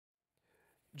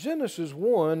Genesis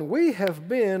 1, we have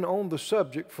been on the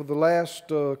subject for the last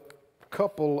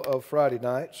couple of Friday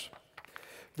nights,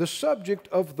 the subject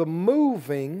of the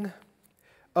moving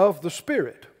of the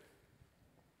Spirit.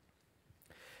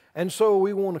 And so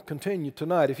we want to continue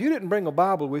tonight. If you didn't bring a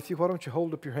Bible with you, why don't you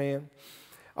hold up your hand?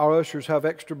 Our ushers have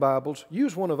extra Bibles.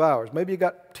 Use one of ours. Maybe you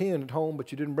got 10 at home,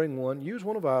 but you didn't bring one. Use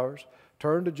one of ours.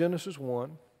 Turn to Genesis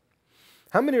 1.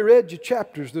 How many read your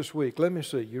chapters this week? Let me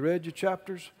see. You read your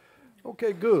chapters?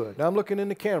 Okay, good. Now I'm looking in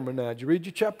the camera now. Did you read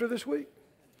your chapter this week?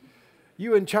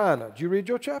 You in China, did you read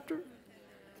your chapter?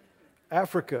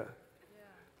 Africa.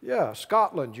 Yeah,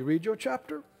 Scotland, did you read your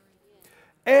chapter?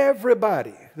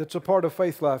 Everybody that's a part of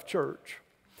Faith Life Church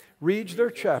reads their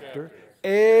chapter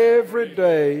every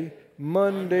day,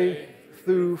 Monday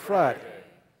through Friday.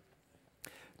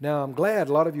 Now, I'm glad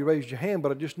a lot of you raised your hand,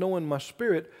 but I just know in my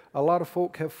spirit a lot of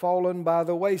folk have fallen by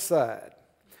the wayside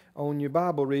on your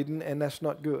Bible reading, and that's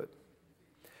not good.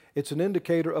 It's an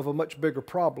indicator of a much bigger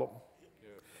problem.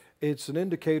 It's an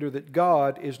indicator that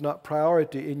God is not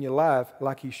priority in your life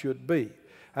like He should be.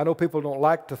 I know people don't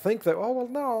like to think that, oh,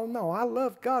 well, no, I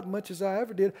love God much as I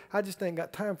ever did. I just ain't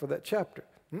got time for that chapter.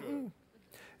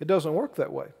 It doesn't work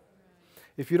that way.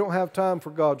 If you don't have time for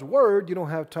God's Word, you don't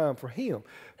have time for Him.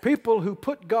 People who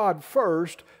put God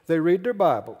first, they read their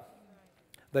Bible.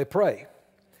 They pray.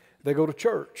 They go to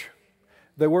church.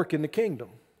 They work in the kingdom.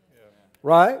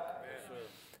 Right?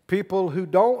 People who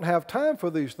don't have time for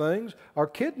these things are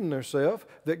kidding themselves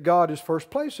that God is first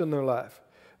place in their life.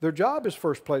 Their job is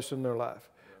first place in their life.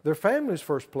 Their family is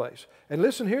first place. And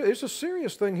listen here, it's a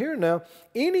serious thing here now.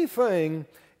 Anything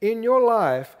in your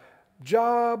life,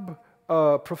 job,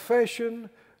 profession,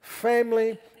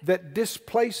 family, that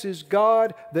displaces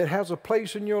God, that has a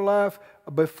place in your life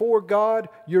before God,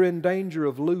 you're in danger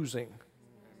of losing.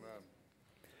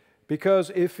 Because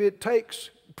if it takes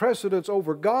precedence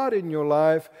over God in your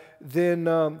life, then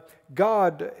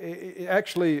God,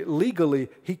 actually legally,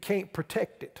 He can't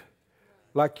protect it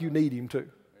like you need Him to.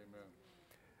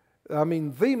 Amen. I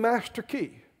mean, the master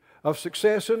key of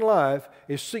success in life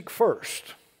is seek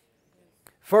first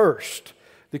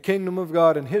the kingdom of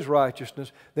God and His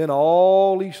righteousness, then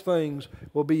all these things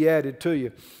will be added to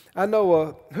you. I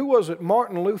know, who was it?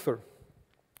 Martin Luther,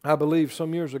 I believe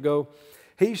some years ago.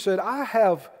 He said, I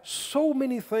have so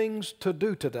many things to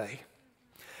do today.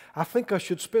 I think I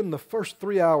should spend the first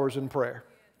 3 hours in prayer.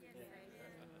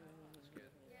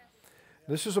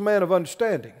 This is a man of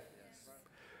understanding.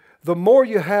 The more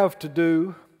you have to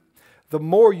do, the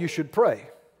more you should pray.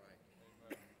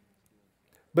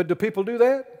 But do people do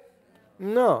that?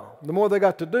 No. The more they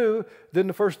got to do, then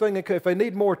the first thing, if they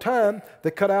need more time,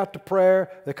 they cut out the prayer,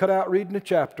 they cut out reading the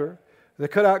chapter, they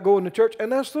cut out going to church,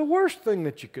 and that's the worst thing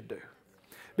that you could do.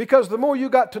 Because the more you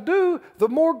got to do, the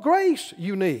more grace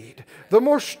you need, the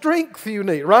more strength you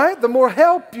need, right? The more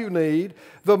help you need,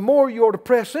 the more you ought to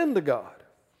press into God.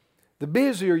 The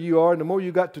busier you are and the more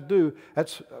you got to do,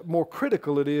 that's more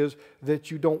critical it is that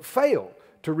you don't fail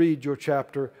to read your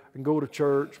chapter and go to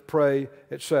church, pray,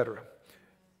 etc.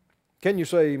 Can you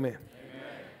say amen? Amen.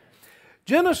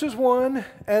 Genesis 1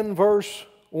 and verse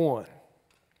 1.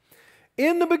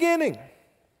 In the beginning,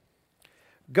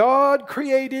 God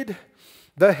created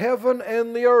the heaven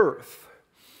and the earth.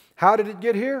 How did it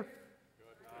get here?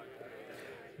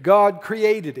 God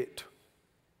created it.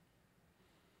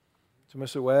 Somebody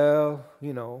said, well,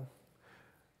 you know,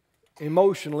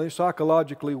 emotionally,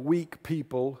 psychologically weak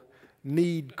people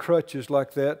need crutches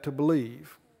like that to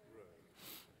believe.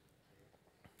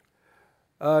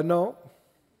 No.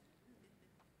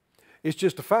 It's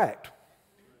just a fact.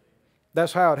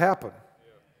 That's how it happened.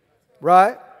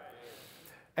 Right?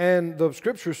 And the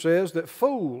Scripture says that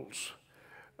fools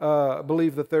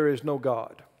believe that there is no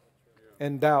God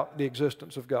and doubt the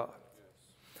existence of God.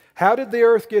 How did the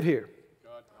earth get here?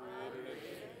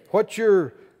 What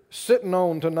you're sitting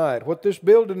on tonight, what this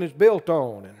building is built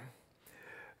on,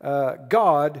 and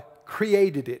God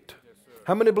created it.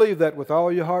 How many believe that with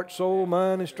all your heart, soul,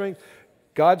 mind, and strength?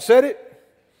 God said it.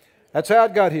 That's how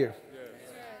it got here.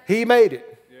 He made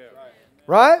it.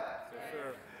 Right?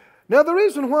 Now, the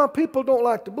reason why people don't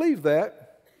like to believe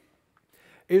that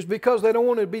is because they don't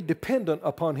want to be dependent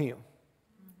upon Him.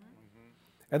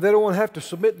 And they don't want to have to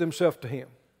submit themselves to Him.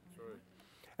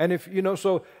 And if, you know,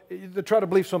 so they try to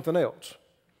believe something else.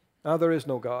 Now, there is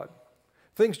no God.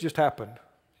 Things just happened.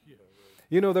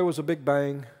 You know, there was a big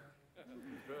bang.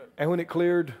 And when it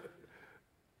cleared,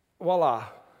 voila.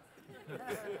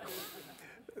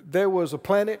 There was a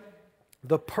planet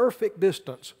the perfect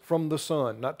distance from the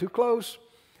sun. Not too close.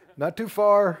 Not too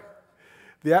far,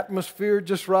 the atmosphere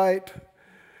just right,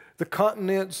 the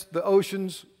continents, the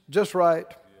oceans just right.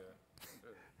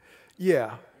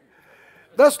 Yeah.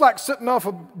 That's like sitting off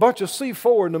a bunch of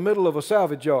C4 in the middle of a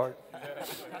salvage yard.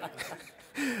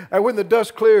 And when the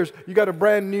dust clears, you got a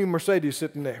brand new Mercedes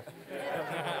sitting there.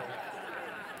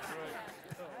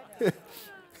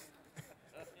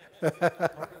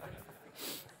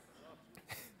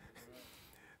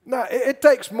 Now, it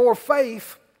takes more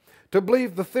faith to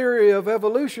believe the theory of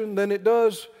evolution than it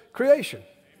does creation.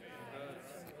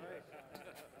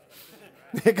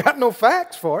 You got no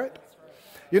facts for it.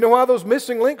 You know why those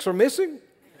missing links are missing?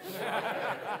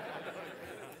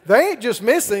 They ain't just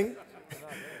missing.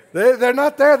 They're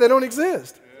not there. They don't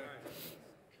exist.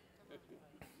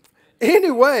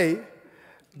 Anyway,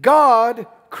 God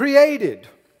created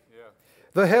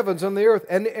the heavens and the earth.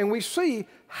 And we see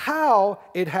how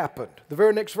it happened. The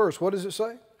very next verse, what does it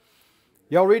say?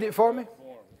 Y'all read it for me?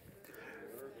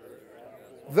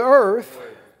 The earth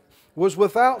was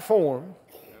without form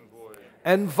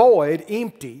and void,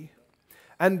 empty,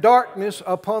 and darkness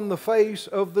upon the face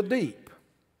of the deep.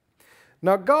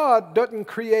 Now, God doesn't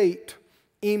create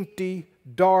empty,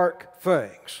 dark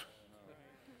things.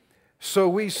 So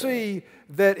we see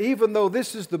that even though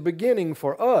this is the beginning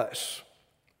for us,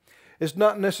 it's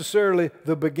not necessarily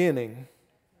the beginning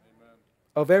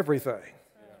of everything.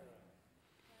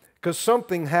 Because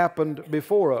something happened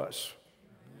before us.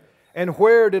 And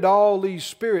where did all these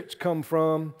spirits come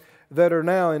from that are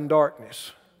now in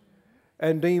darkness?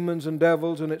 And demons and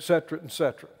devils and et cetera, et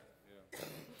cetera.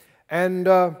 And,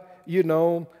 you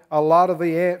know, a lot of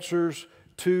the answers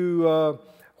to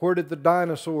where did the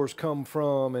dinosaurs come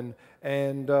from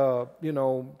and you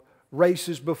know,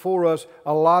 races before us,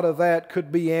 a lot of that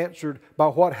could be answered by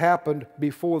what happened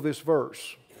before this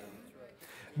verse.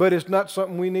 But it's not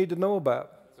something we need to know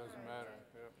about.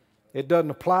 It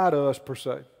doesn't apply to us per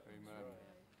se.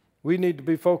 We need to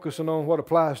be focusing on what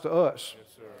applies to us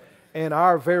and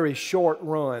our very short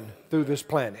run through this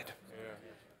planet.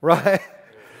 Right?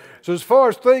 So as far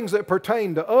as things that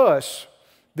pertain to us,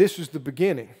 this is the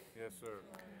beginning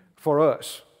for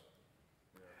us.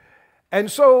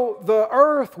 And so the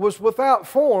earth was without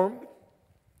form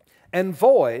and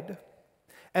void,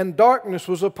 and darkness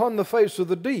was upon the face of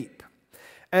the deep.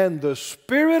 And the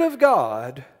Spirit of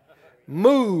God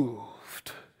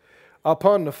moved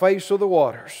upon the face of the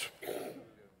waters.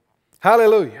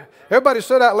 Hallelujah. Everybody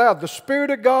said out loud, the Spirit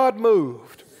of God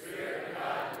moved.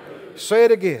 Say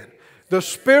it again. The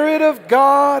Spirit of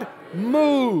God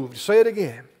moved. Say it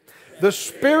again. The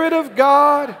Spirit of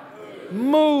God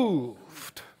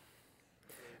moved.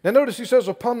 Now notice he says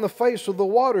upon the face of the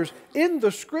waters. In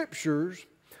the Scriptures,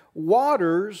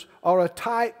 waters are a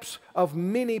types of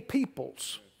many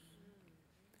peoples.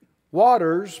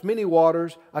 Waters, many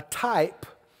waters, a type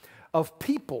of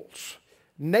peoples,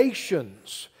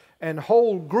 nations, and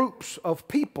whole groups of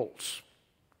peoples.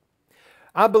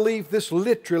 I believe this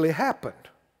literally happened.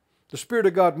 The Spirit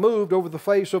of God moved over the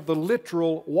face of the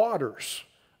literal waters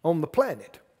on the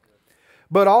planet.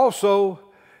 But also,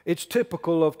 it's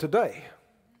typical of today.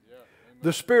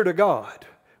 The Spirit of God,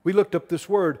 we looked up this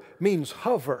word, means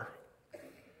hover.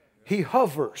 He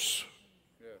hovers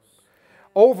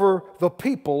over the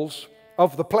peoples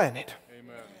of the planet.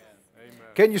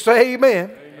 Can you say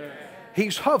amen?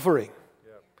 He's hovering.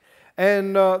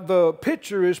 And the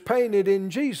picture is painted in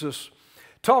Jesus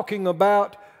talking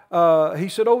about, he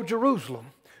said, "Oh,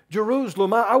 Jerusalem,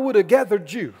 Jerusalem, I would have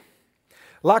gathered you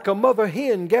like a mother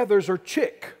hen gathers her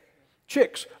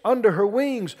chicks under her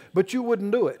wings, but you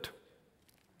wouldn't do it."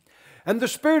 And the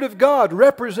Spirit of God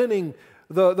representing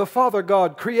the Father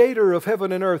God, creator of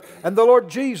heaven and earth, and the Lord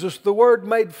Jesus, the Word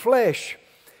made flesh,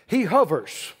 He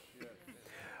hovers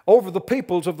over the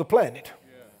peoples of the planet,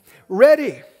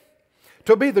 ready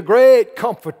to be the great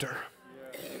comforter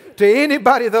to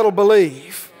anybody that'll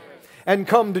believe and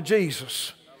come to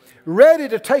Jesus. Ready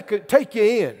to take you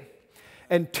in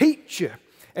and teach you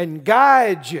and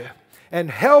guide you and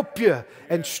help you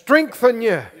and strengthen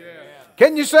you.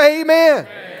 Can you say amen?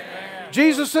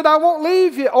 Jesus said, "I won't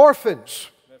leave you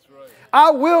orphans. I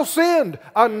will send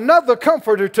another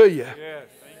comforter to you."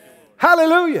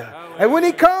 Hallelujah. And when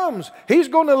He comes, He's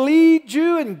going to lead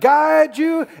you and guide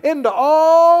you into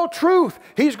all truth.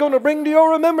 He's going to bring to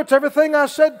your remembrance everything I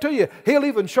said to you. He'll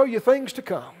even show you things to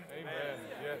come. Amen.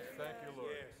 Yes, thank you,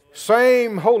 Lord.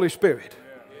 Same Holy Spirit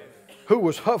who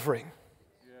was hovering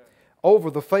over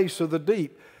the face of the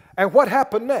deep. And what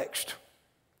happened next?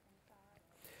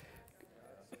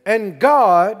 And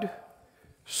God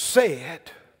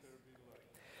said,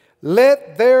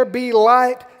 "Let there be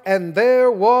light," and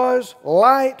there was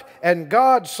light. And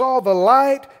God saw the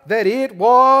light that it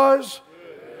was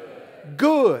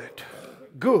good.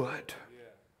 Good.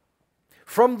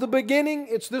 From the beginning,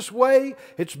 it's this way.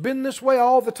 It's been this way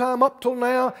all the time up till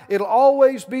now. It'll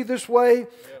always be this way.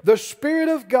 The Spirit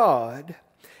of God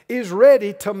is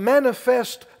ready to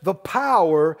manifest the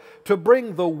power to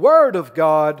bring the Word of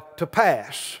God to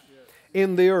pass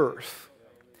in the earth.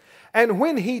 And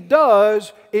when He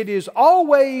does, it is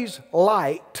always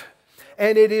light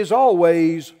and it is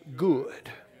always good.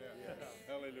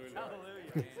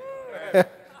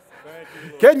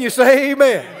 Can you say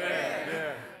amen?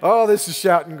 Oh, this is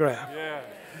shouting ground.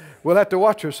 We'll have to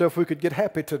watch ourselves if we could get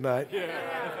happy tonight.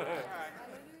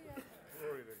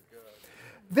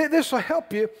 This will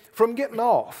help you from getting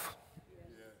off.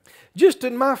 Just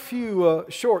in my few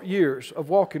short years of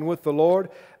walking with the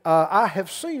Lord, I have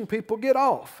seen people get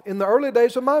off. In the early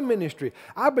days of my ministry,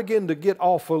 I began to get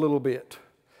off a little bit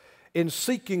in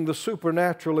seeking the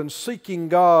supernatural and seeking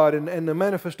God and the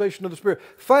manifestation of the Spirit.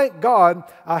 Thank God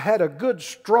I had a good,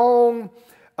 strong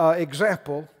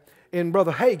example in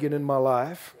Brother Hagin in my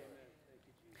life.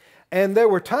 And there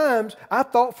were times I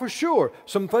thought for sure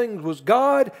some things was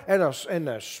God and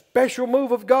a special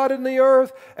move of God in the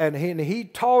earth, and he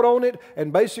taught on it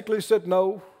and basically said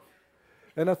no.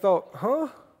 And I thought, huh?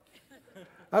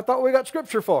 I thought we got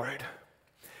Scripture for it.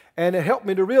 And it helped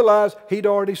me to realize he'd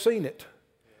already seen it.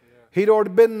 He'd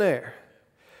already been there.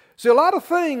 See, a lot of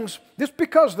things, just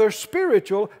because they're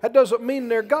spiritual, that doesn't mean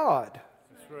they're God.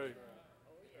 That's right.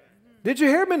 Did you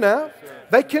hear me now? Yes,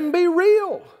 they can be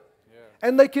real.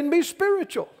 And they can be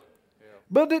spiritual.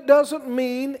 But it doesn't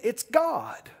mean it's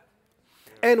God.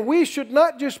 And we should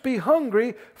not just be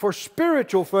hungry for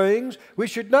spiritual things. We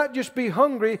should not just be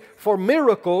hungry for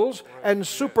miracles and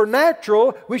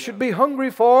supernatural. We should be hungry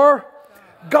for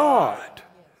God.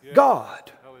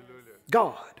 God.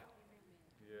 God.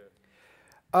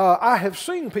 I have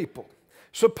seen people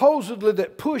supposedly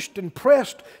that pushed and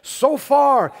pressed so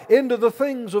far into the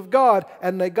things of God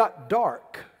and they got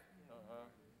dark.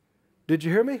 Did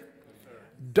you hear me?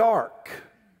 Dark.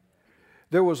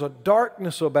 There was a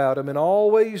darkness about them and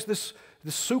always this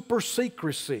super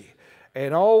secrecy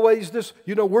and always this,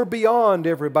 we're beyond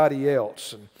everybody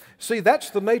else. And see, that's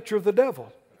the nature of the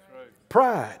devil.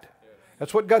 Pride.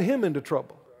 That's what got him into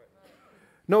trouble.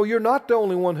 No, you're not the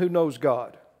only one who knows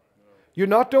God. You're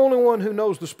not the only one who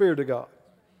knows the Spirit of God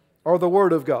or the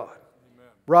Word of God.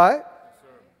 Right?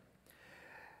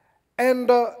 And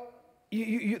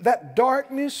that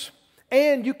darkness...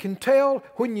 And you can tell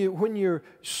when you're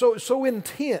so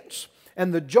intense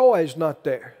and the joy is not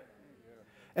there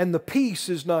and the peace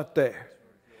is not there.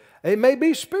 It may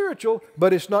be spiritual,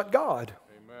 but it's not God.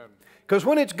 Because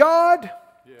when it's God,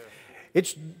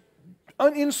 it's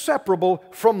inseparable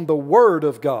from the Word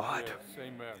of God.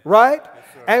 Right?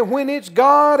 And when it's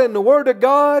God and the Word of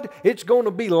God, it's going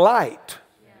to be light.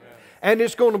 And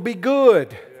it's going to be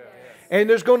good. And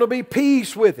there's going to be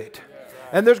peace with it.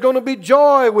 And there's going to be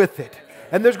joy with it.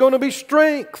 And there's going to be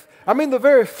strength. I mean, the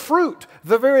very fruit,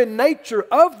 the very nature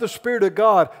of the Spirit of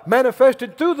God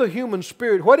manifested through the human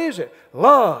spirit. What is it?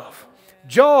 Love,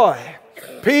 joy,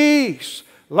 peace,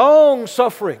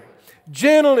 long-suffering,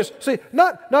 gentleness. See,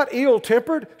 not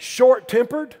ill-tempered,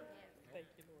 short-tempered.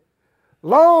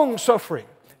 Long-suffering,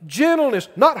 gentleness,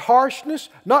 not harshness,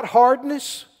 not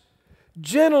hardness.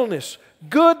 Gentleness,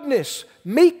 goodness,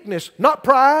 meekness, not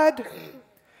pride.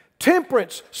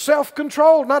 Temperance,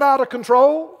 self-control, not out of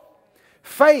control.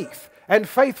 Faith and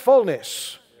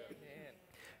faithfulness.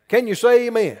 Can you say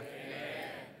amen?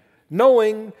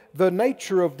 Knowing the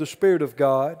nature of the Spirit of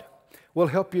God will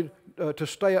help you to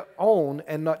stay on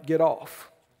and not get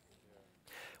off.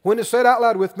 When it's said out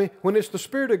loud with me, when it's the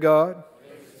Spirit of God,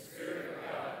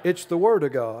 it's the Word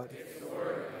of God.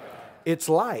 It's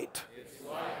light.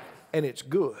 And it's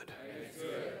good.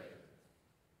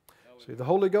 See, the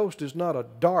Holy Ghost is not a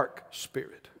dark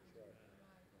spirit.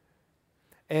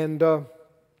 And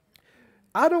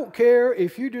I don't care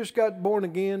if you just got born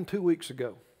again 2 weeks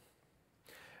ago.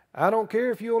 I don't care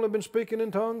if you only been speaking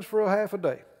in tongues for a half a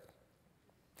day.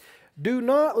 Do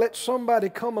not let somebody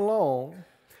come along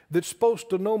that's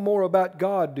supposed to know more about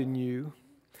God than you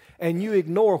and you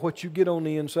ignore what you get on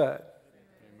the inside.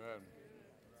 Amen.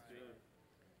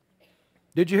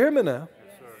 Did you hear me now?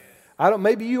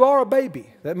 Maybe you are a baby.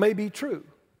 That may be true.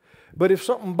 But if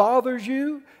something bothers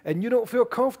you and you don't feel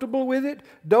comfortable with it,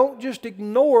 don't just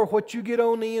ignore what you get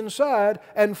on the inside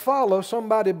and follow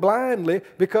somebody blindly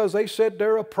because they said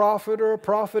they're a prophet or a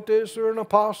prophetess or an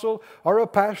apostle or a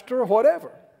pastor or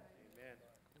whatever.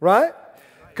 Right?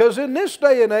 Because in this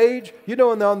day and age, in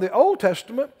the Old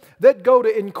Testament, they'd go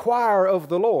to inquire of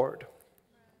the Lord.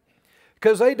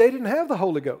 Because they didn't have the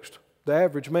Holy Ghost, the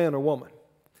average man or woman.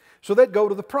 So they'd go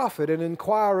to the prophet and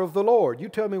inquire of the Lord. You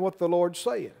tell me what the Lord's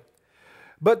saying.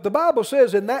 But the Bible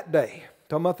says in that day,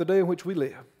 talking about the day in which we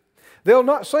live, they'll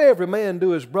not say every man to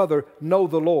his brother, know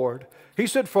the Lord. He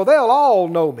said, for they'll all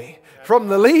know me, from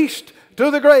the least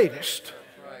to the greatest.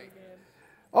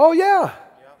 Oh yeah.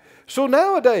 So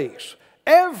nowadays,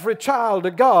 every child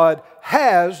of God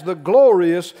has the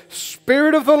glorious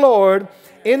Spirit of the Lord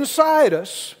inside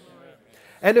us.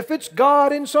 And if it's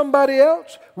God in somebody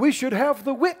else, we should have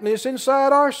the witness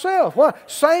inside ourselves. Why?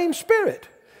 Same Spirit.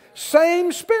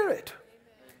 Same Spirit.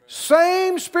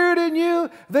 Same Spirit in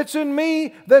you that's in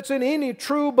me, that's in any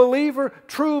true believer,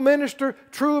 true minister,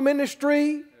 true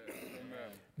ministry.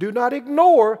 Do not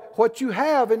ignore what you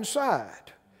have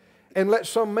inside and let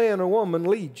some man or woman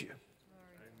lead you.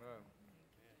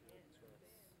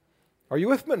 Are you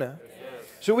with me now?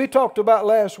 So we talked about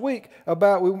last week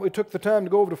about, we took the time to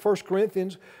go over to 1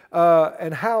 Corinthians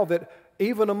and how that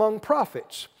even among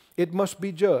prophets, it must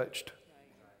be judged.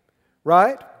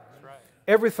 Right?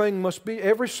 Everything must be,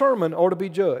 every sermon ought to be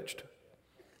judged.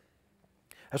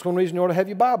 That's one reason you ought to have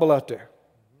your Bible out there.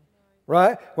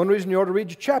 Right? One reason you ought to read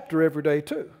your chapter every day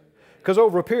too. Because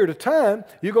over a period of time,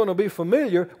 you're going to be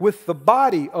familiar with the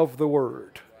body of the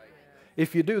Word.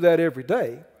 If you do that every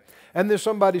day. And then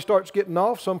somebody starts getting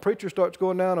off, some preacher starts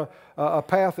going down a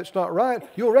path that's not right,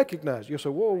 you'll recognize. You'll say,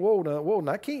 whoa,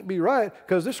 now, I can't be right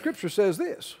because this Scripture says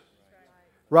this.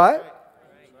 Right?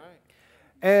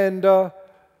 And,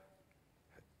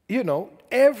 you know,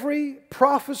 every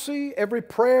prophecy, every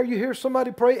prayer you hear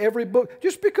somebody pray, every book,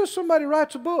 just because somebody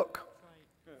writes a book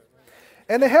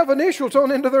and they have initials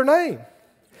on into their name,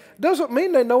 doesn't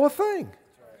mean they know a thing.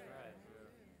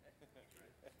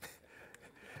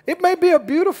 It may be a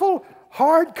beautiful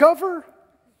hardcover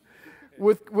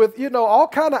with you know, all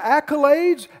kind of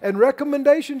accolades and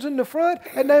recommendations in the front,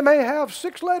 and they may have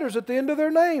 6 letters at the end of their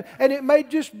name, and it may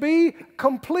just be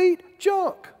complete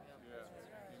junk.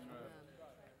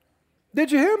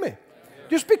 Did you hear me?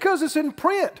 Just because it's in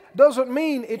print doesn't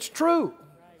mean it's true.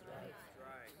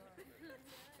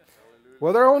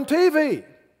 Well, they're on TV.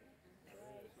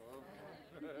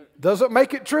 Doesn't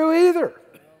make it true either.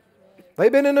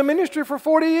 They've been in the ministry for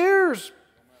 40 years.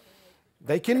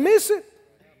 They can miss it.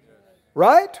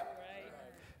 Right?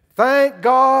 Thank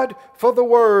God for the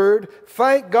Word.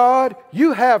 Thank God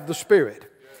you have the Spirit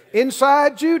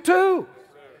inside you too.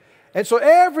 And so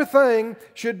everything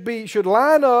should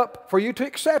line up for you to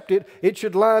accept it. It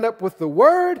should line up with the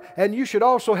Word, and you should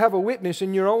also have a witness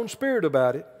in your own spirit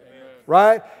about it.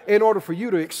 Right? In order for you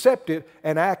to accept it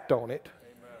and act on it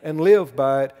and live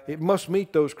by it, it must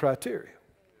meet those criteria.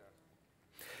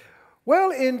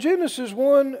 Well, in Genesis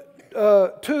 1,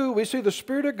 2, we see the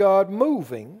Spirit of God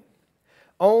moving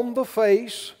on the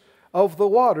face of the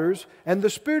waters, and the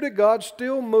Spirit of God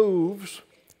still moves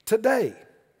today.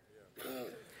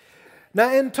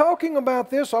 Now, in talking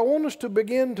about this, I want us to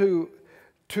begin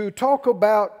to talk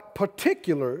about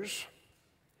particulars,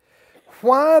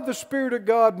 why the Spirit of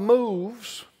God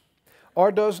moves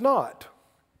or does not.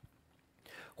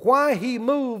 Why He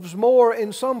moves more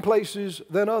in some places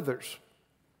than others.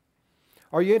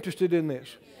 Are you interested in this?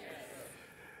 Yes.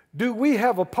 Do we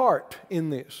have a part in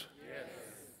this? Yes.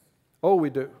 Oh, we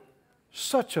do.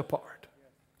 Such a part.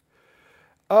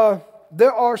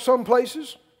 There are some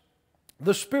places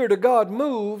the Spirit of God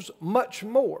moves much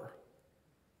more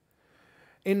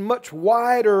in much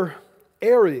wider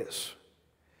areas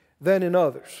than in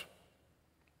others.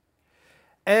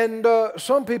 And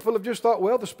some people have just thought,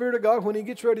 well, the Spirit of God, when He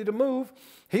gets ready to move,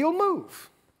 He'll move.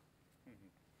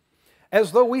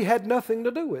 As though we had nothing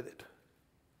to do with it.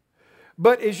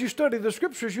 But as you study the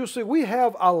Scriptures, you'll see we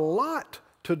have a lot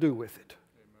to do with it.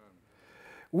 Amen.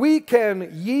 We can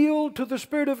yield to the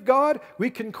Spirit of God. We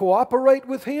can cooperate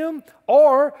with Him.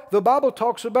 Or the Bible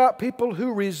talks about people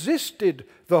who resisted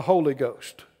the Holy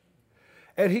Ghost.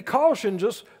 And He cautions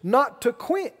us not to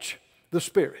quench the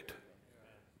Spirit.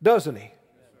 Doesn't He?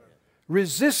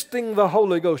 Resisting the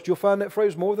Holy Ghost. You'll find that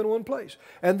phrase more than one place.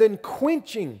 And then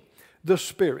quenching the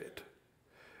Spirit.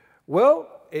 Well,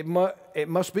 it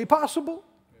must be possible.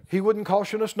 He wouldn't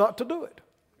caution us not to do it.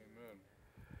 Amen.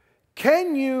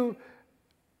 Can you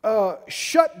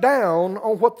shut down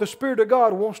on what the Spirit of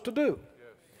God wants to do? Yes.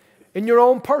 In your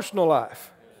own personal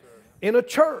life? Yes, in a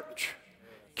church?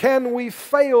 Yes. Can we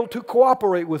fail to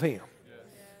cooperate with Him?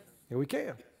 Yes. Yeah, we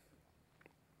can.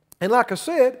 And like I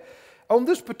said, on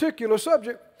this particular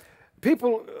subject,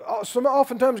 people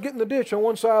oftentimes get in the ditch on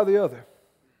one side or the other.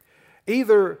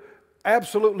 Either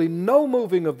absolutely no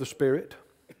moving of the Spirit,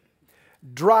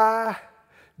 dry,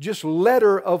 just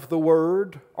letter of the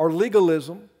Word, or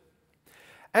legalism.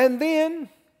 And then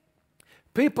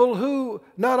people who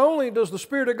not only does the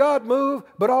Spirit of God move,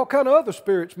 but all kind of other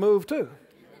spirits move too.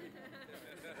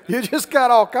 You just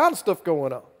got all kinds of stuff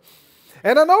going on.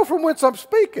 And I know from whence I'm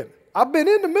speaking. I've been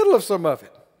in the middle of some of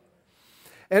it.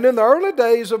 And in the early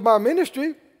days of my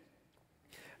ministry,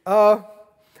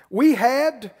 we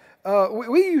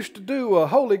used to do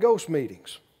Holy Ghost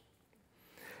meetings.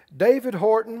 David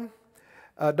Horton,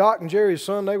 Doc and Jerry's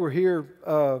son, they were here,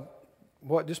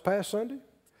 this past Sunday?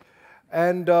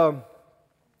 And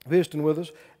visiting with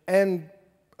us. And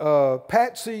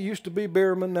Patsy used to be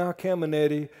Bierman, now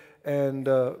Caminetti, and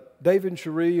David and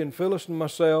Cherie and Phyllis and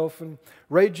myself and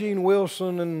Ray Jean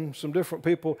Wilson and some different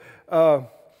people.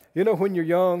 You know, when you're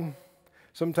young,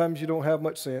 sometimes you don't have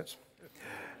much sense.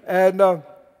 And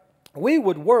we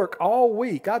would work all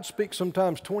week. I'd speak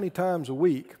sometimes 20 times a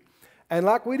week. And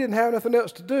like we didn't have nothing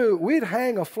else to do, we'd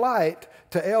hang a flight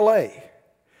to L.A.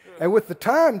 And with the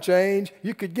time change,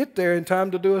 you could get there in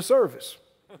time to do a service.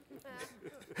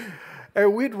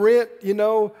 And we'd rent,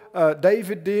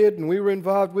 David did, and we were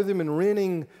involved with him in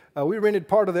renting. We rented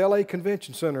part of the L.A.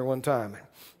 Convention Center one time,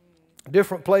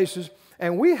 different places.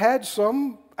 And we had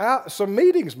some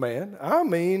meetings, man. I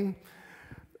mean,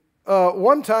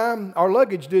 one time our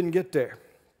luggage didn't get there.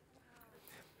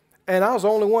 And I was the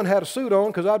only one who had a suit on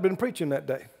because I'd been preaching that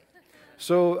day.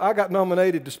 So I got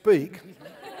nominated to speak.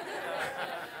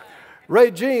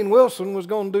 Ray Jean Wilson was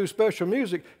going to do special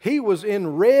music. He was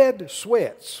in red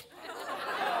sweats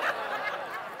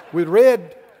with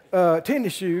red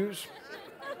tennis shoes.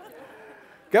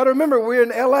 Got to remember, we're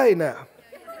in L.A. now.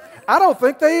 I don't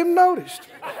think they even noticed.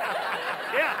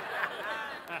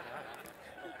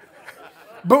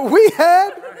 But we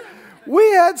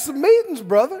had some meetings,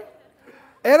 brother.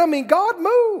 And I mean, God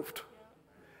moved.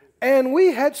 And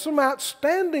we had some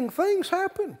outstanding things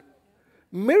happen.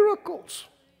 Miracles.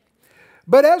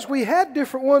 But as we had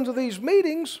different ones of these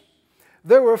meetings,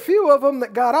 there were a few of them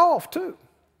that got off too.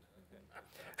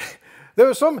 There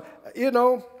was some,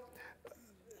 and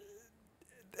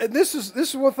this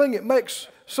is one thing that makes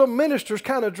some ministers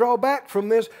kind of draw back from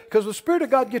this, because the Spirit of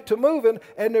God gets to moving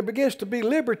and there begins to be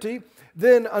liberty,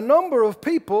 then a number of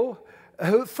people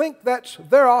who think that's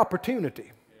their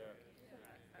opportunity.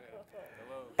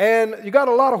 And you got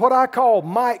a lot of what I call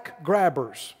mic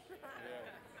grabbers.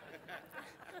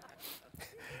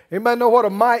 Anybody know what a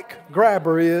mic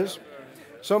grabber is?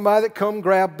 Somebody that come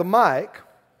grab the mic.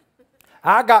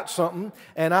 I got something,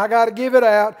 and I got to give it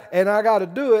out, and I got to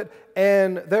do it.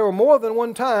 And there were more than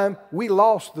one time we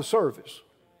lost the service.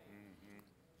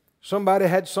 Somebody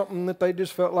had something that they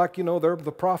just felt like, they're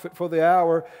the prophet for the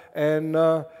hour, and,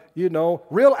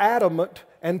 real adamant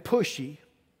and pushy.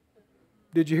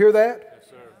 Did you hear that? Yes,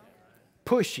 sir.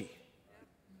 Pushy.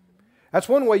 That's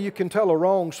one way you can tell a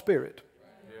wrong spirit.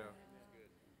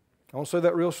 I want to say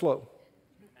that real slow.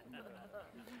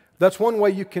 That's one way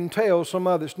you can tell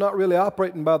somebody that's not really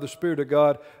operating by the Spirit of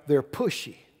God, they're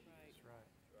pushy.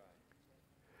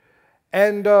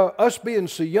 And us being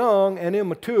so young and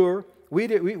immature, we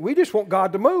just want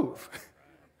God to move.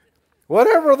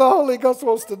 Whatever the Holy Ghost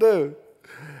wants to do.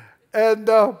 And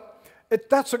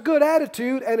that's a good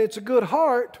attitude and it's a good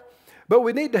heart, but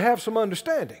we need to have some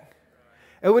understanding.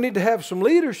 And we need to have some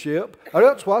leadership, or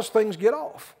else watch things get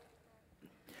off.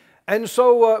 And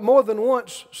so more than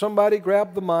once, somebody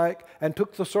grabbed the mic and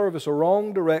took the service a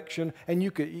wrong direction, and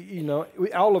you could,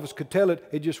 all of us could tell it.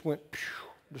 It just went,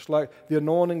 just like the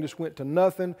anointing just went to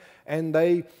nothing, and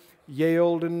they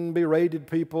yelled and berated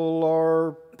people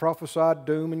or prophesied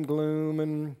doom and gloom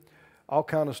and all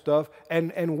kind of stuff.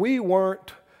 And we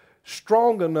weren't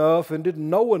strong enough and didn't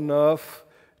know enough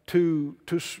to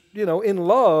in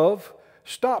love,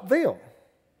 stop them.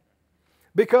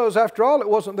 Because after all, it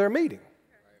wasn't their meeting.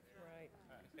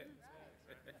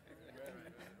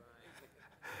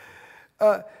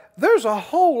 There's a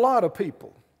whole lot of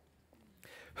people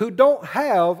who don't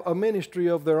have a ministry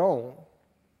of their own,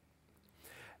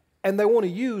 and they want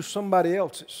to use somebody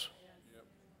else's.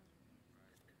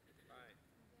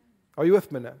 Are you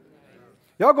with me now?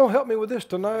 Y'all gonna help me with this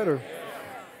tonight, or?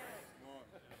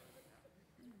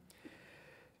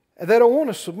 They don't want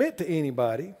to submit to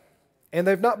anybody, and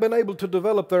they've not been able to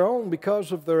develop their own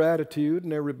because of their attitude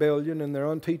and their rebellion and their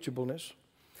unteachableness.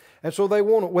 And so they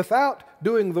want to, without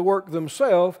doing the work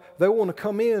themselves, they want to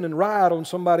come in and ride on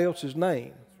somebody else's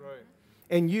name. That's right.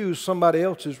 And use somebody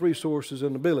else's resources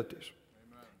and abilities.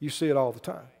 Amen. You see it all the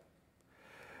time.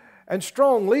 And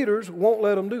strong leaders won't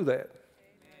let them do that.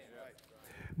 Amen.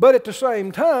 But at the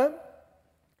same time,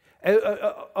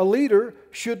 a leader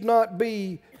should not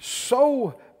be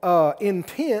so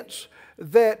intense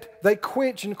that they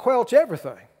quench and quelch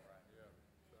everything.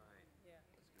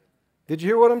 Did you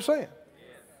hear what I'm saying?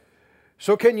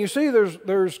 So can you see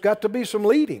there's got to be some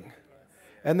leading.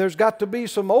 And there's got to be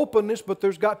some openness, but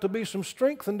there's got to be some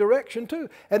strength and direction too.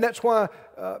 And that's why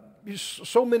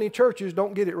so many churches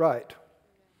don't get it right.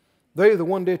 They're either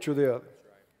one ditch or the other.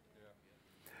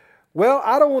 Well,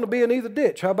 I don't want to be in either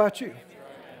ditch. How about you?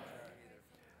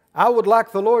 I would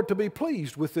like the Lord to be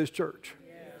pleased with this church.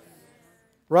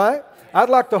 Right? I'd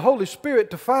like the Holy Spirit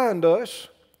to find us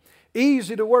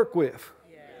easy to work with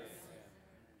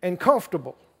and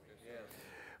comfortable.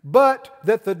 But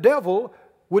that the devil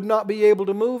would not be able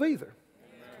to move either.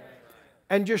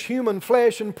 And just human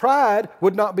flesh and pride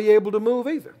would not be able to move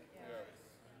either.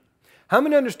 How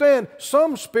many understand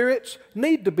some spirits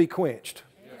need to be quenched?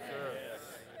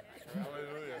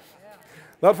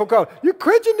 A lot of folk call, you're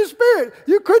quenching the spirit.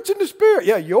 You're quenching the spirit.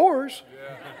 Yeah, yours.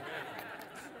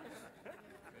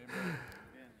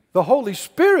 The Holy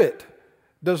Spirit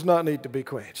does not need to be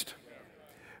quenched.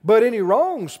 But any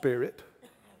wrong spirit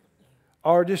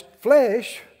or just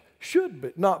flesh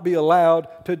should not be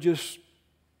allowed to just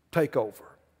take over.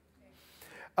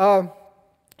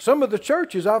 Some of the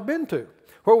churches I've been to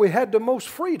where we had the most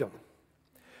freedom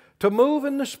to move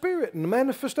in the Spirit and the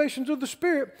manifestations of the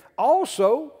Spirit,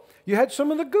 also you had some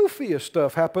of the goofiest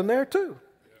stuff happen there too.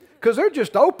 Because they're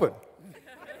just open.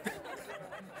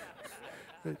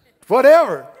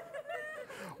 Whatever.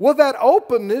 Well, that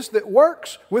openness that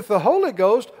works with the Holy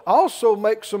Ghost also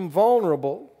makes them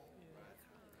vulnerable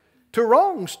to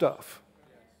wrong stuff.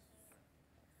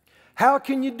 How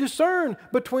can you discern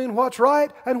between what's right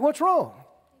and what's wrong?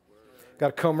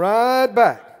 Got to come right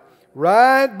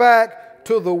back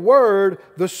to the Word.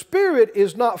 The Spirit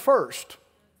is not first.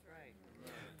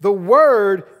 The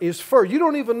Word is first. You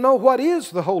don't even know what is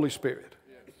the Holy Spirit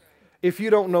if you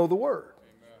don't know the Word.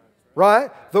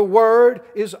 Right? The Word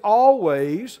is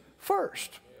always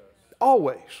first.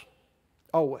 Always.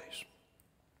 Always.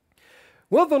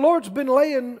 Well, the Lord's been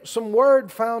laying some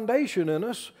Word foundation in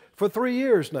us for 3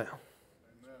 years now.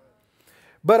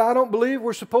 But I don't believe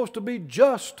we're supposed to be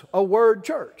just a Word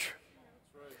church.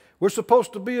 We're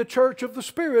supposed to be a church of the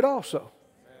Spirit also.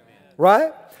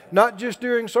 Right? Not just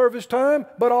during service time,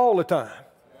 but all the time.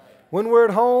 When we're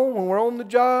at home, when we're on the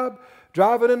job,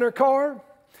 driving in our car,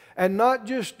 and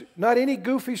not any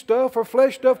goofy stuff or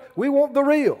flesh stuff. We want the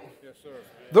real. Yes, sir.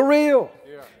 The real.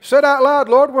 Yeah. Said out loud,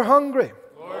 Lord, we're hungry.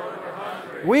 Lord, we're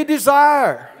hungry. We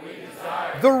desire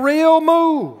the real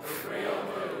move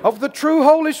of the true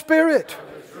Holy Spirit.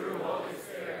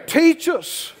 Teach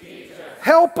us.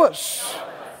 Help us.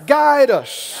 Guide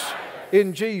us.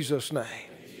 In Jesus' name.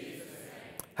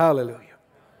 Hallelujah.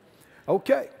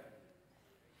 Okay.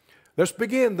 Let's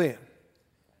begin then.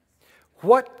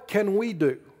 What can we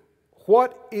do?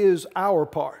 What is our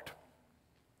part?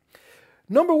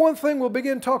 Number one thing we'll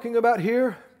begin talking about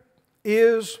here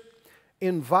is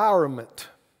environment.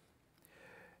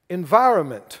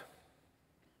 Environment.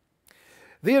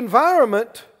 The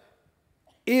environment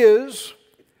is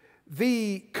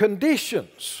the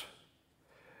conditions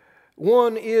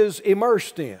one is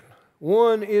immersed in,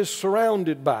 one is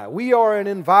surrounded by. We are an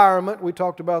environment, we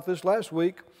talked about this last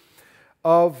week,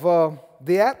 of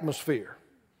the atmosphere.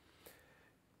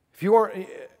 If you aren't,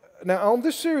 now on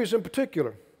this series in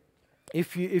particular,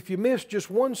 if you miss just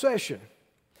one session,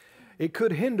 it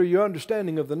could hinder your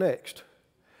understanding of the next.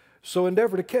 So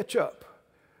endeavor to catch up.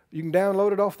 You can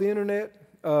download it off the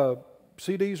internet.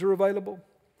 CDs are available.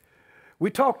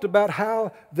 We talked about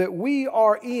how that we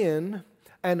are in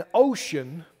an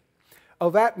ocean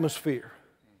of atmosphere.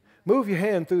 Move your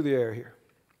hand through the air here.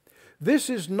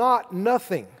 This is not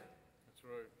nothing.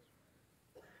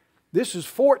 This is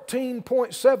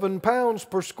 14.7 pounds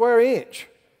per square inch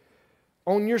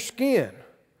on your skin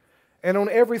and on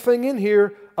everything in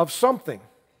here of something.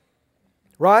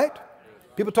 Right?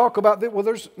 People talk about that, well,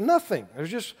 there's nothing.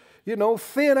 There's just,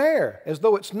 thin air, as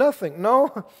though it's nothing.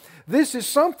 No, this is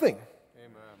something.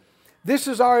 Amen. This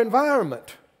is our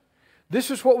environment.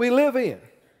 This is what we live in.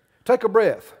 Take a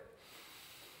breath.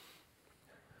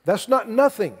 That's not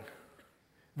nothing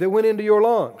that went into your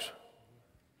lungs.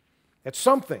 It's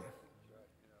something.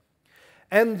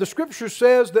 And the Scripture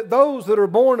says that those that are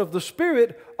born of the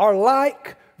Spirit are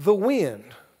like the wind.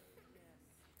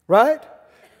 Right?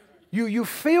 You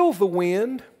feel the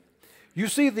wind. You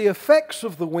see the effects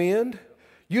of the wind.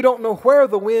 You don't know where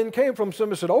the wind came from.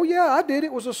 Somebody said, oh yeah, I did.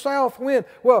 It was a south wind.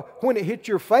 Well, when it hit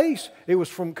your face, it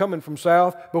was coming from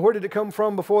south. But where did it come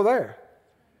from before there?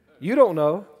 You don't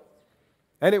know.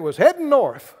 And it was heading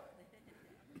north.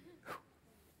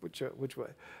 Which way?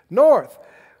 North.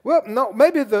 Well, no,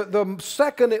 maybe the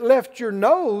second it left your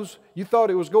nose, you thought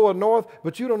it was going north,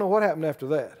 but you don't know what happened after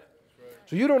that.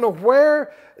 So you don't know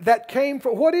where that came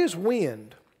from. What is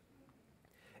wind?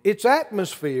 It's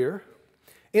atmosphere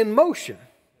in motion.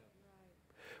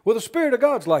 Well, the Spirit of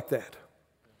God's like that.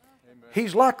 Amen.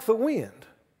 He's like the wind.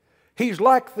 He's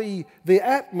like the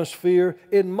atmosphere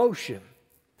in motion.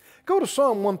 Go to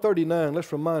Psalm 139.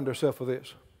 Let's remind ourselves of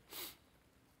this.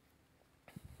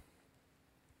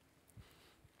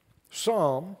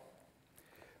 Psalm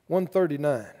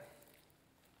 139.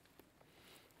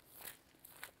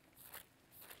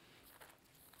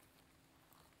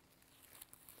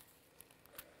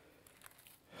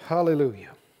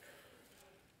 Hallelujah.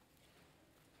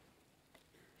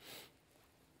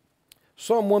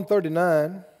 Psalm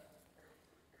 139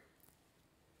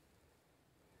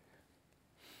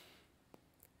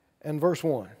 and verse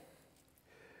 1.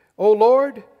 O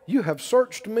Lord, you have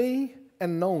searched me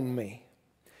and known me.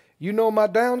 You know my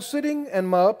downsitting and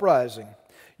my uprising.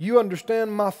 You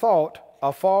understand my thought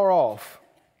afar off.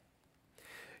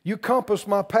 You compass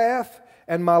my path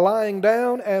and my lying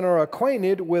down, and are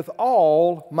acquainted with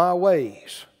all my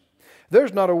ways.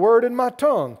 There's not a word in my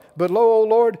tongue, but lo, O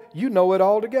Lord, you know it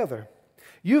altogether.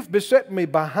 You've beset me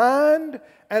behind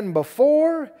and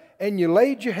before, and you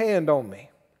laid your hand on me.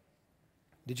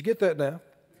 Did you get that now?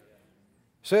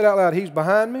 Say it out loud. He's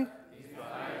behind me. He's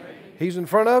behind me. He's in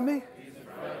front of me. He's in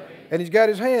front of me. And He's got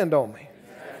His hand on me.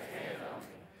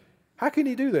 How can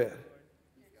He do that?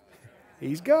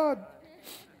 He's God.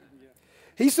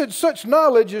 He said, such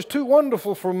knowledge is too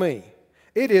wonderful for me.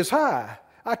 It is high.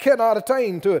 I cannot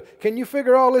attain to it. Can you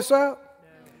figure all this out?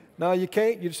 No, you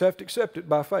can't. You just have to accept it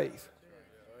by faith.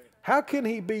 How can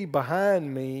He be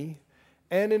behind me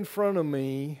and in front of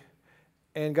me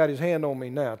and got His hand on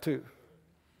me now too?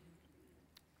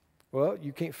 Well,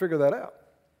 you can't figure that out.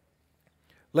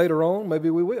 Later on,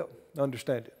 maybe we will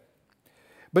understand it.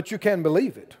 But you can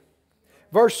believe it.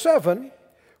 Verse 7,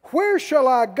 where shall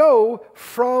I go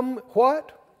from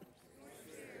what?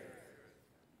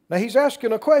 Now he's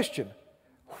asking a question.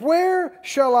 Where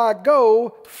shall I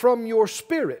go from your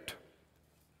Spirit?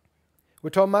 We're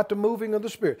talking about the moving of the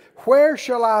Spirit. Where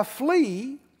shall I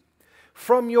flee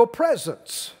from your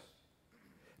presence?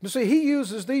 You see, he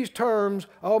uses these terms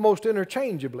almost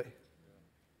interchangeably.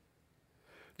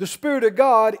 The Spirit of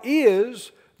God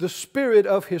is the Spirit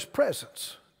of His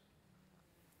presence.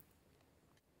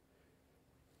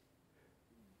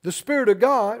 The Spirit of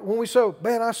God, when we say,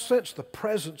 man, I sense the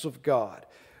presence of God,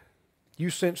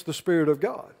 you sense the Spirit of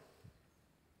God.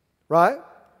 Right?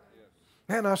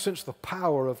 Man, I sense the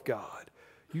power of God.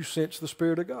 You sense the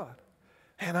Spirit of God.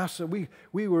 And I said,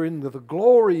 we were in the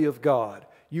glory of God.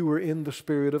 You were in the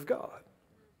Spirit of God.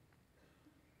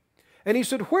 And he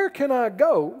said, where can I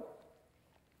go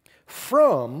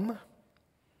from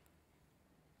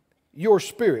your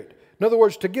Spirit? In other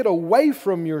words, to get away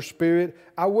from your Spirit,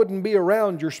 I wouldn't be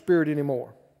around your Spirit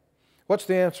anymore. What's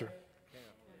the answer?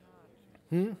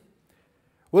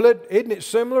 Well, isn't it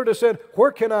similar to say,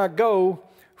 where can I go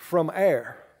from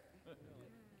air?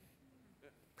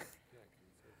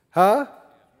 Huh?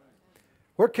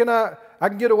 Where can I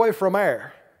can get away from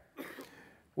air?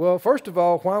 Well, first of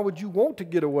all, why would you want to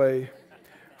get away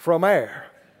from air?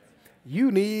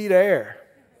 You need air.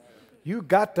 You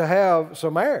got to have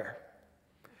some air.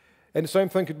 And the same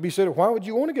thing could be said, why would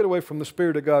you want to get away from the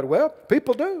Spirit of God? Well,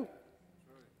 people do.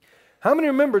 How many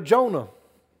remember Jonah?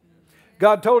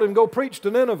 God told him, go preach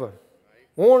to Nineveh.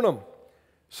 Warn them.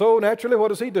 So naturally, what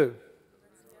does he do?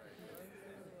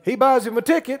 He buys him a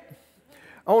ticket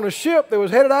on a ship that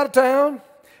was headed out of town.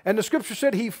 And the Scripture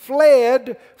said he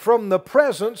fled from the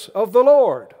presence of the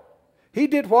Lord. He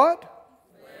did what?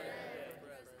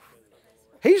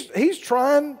 He's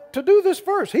trying to do this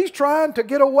first. He's trying to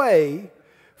get away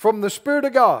from the Spirit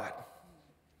of God.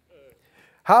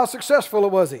 How successful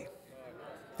was he?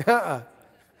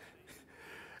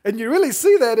 And you really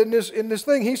see that in this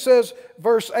thing. He says,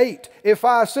 verse 8, if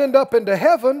I ascend up into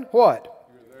heaven, what?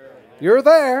 You're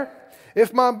there.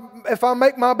 If I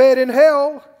make my bed in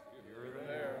hell,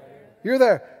 you're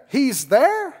there. He's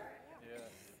there?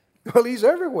 Yeah. Well, He's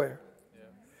everywhere. Yeah.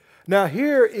 Now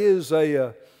here is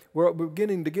we're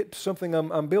beginning to get to something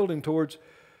I'm building towards.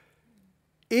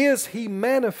 Is He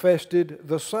manifested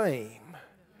the same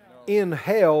in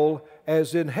hell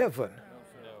as in heaven?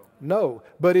 No.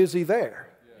 But is He there?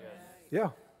 Yeah.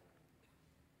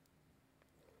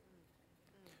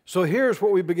 So here's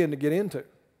what we begin to get into.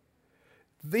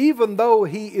 Even though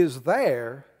He is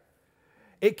there,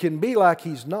 it can be like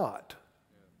He's not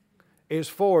as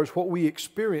far as what we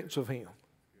experience of Him.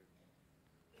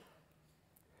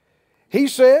 He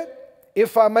said,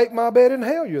 if I make my bed in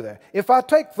hell, you're there. If I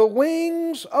take the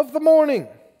wings of the morning.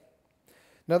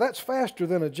 Now that's faster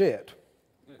than a jet.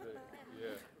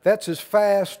 That's as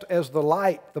fast as the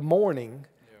light, the morning,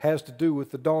 has to do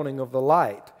with the dawning of the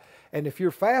light. And if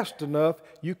you're fast enough,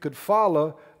 you could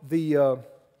follow the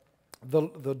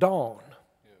the dawn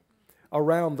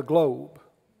around the globe.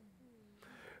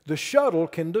 The shuttle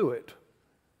can do it.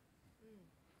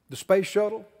 The space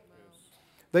shuttle,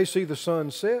 they see the sun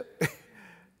set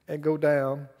and go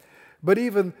down. But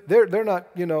even they're not,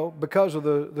 you know, because of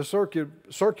the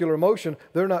circular motion,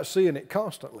 they're not seeing it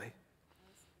constantly.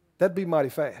 That'd be mighty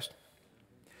fast.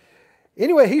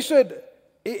 Anyway, he said,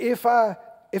 if I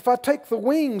take the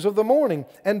wings of the morning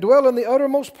and dwell in the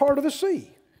uttermost part of the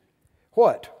sea,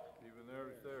 what? Even there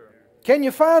is there. Can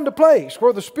you find a place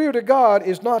where the Spirit of God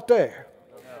is not there?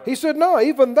 He said, no,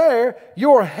 even there,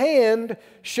 your hand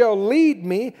shall lead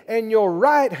me, and your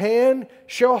right hand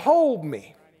shall hold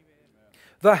me.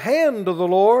 The hand of the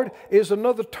Lord is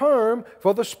another term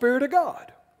for the Spirit of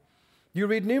God. You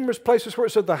read numerous places where it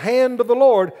said the hand of the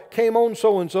Lord came on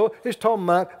so-and-so. It's talking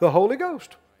about the Holy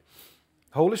Ghost,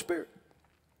 Holy Spirit.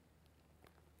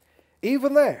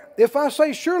 Even there, if I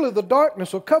say, surely the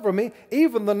darkness will cover me,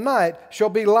 even the night shall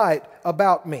be light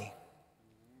about me.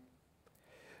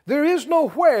 There is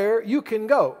nowhere you can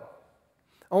go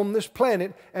on this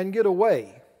planet and get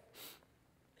away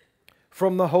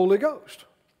from the Holy Ghost.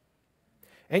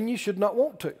 And you should not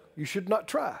want to. You should not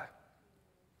try.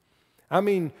 I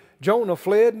mean, Jonah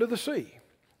fled into the sea.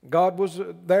 God was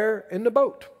there in the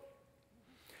boat.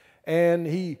 And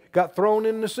he got thrown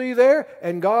in the sea there,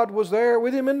 and God was there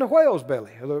with him in the whale's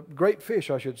belly, or the great fish,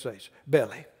 I should say,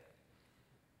 belly.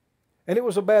 And it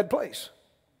was a bad place.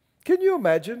 Can you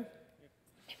imagine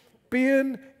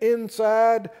being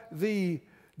inside the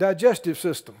digestive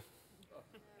system?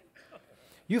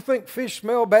 You think fish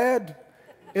smell bad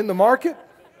in the market?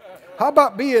 How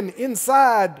about being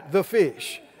inside the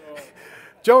fish?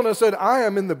 Jonah said, I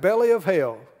am in the belly of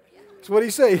hell. That's what he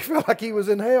said. He felt like he was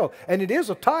in hell. And it is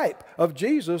a type of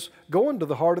Jesus going to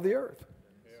the heart of the earth.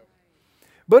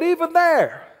 But even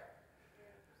there,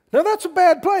 now that's a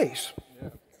bad place,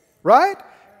 right?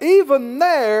 Even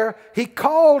there, he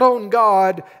called on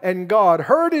God, and God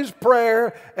heard his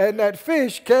prayer, and that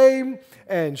fish came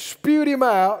and spewed him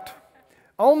out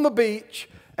on the beach,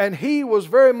 and he was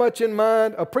very much in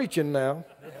mind of preaching now.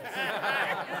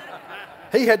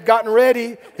 He had gotten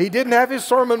ready. He didn't have his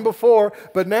sermon before,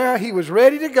 but now he was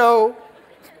ready to go.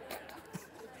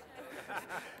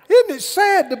 Isn't it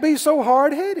sad to be so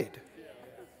hard-headed?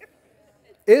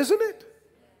 Isn't it?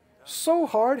 So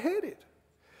hard-headed.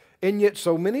 And yet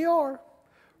so many are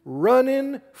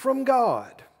running from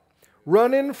God,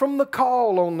 running from the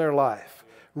call on their life,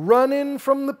 running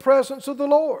from the presence of the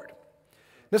Lord.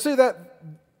 Now see,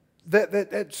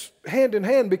 that's hand in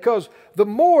hand, because the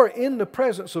more in the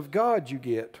presence of God you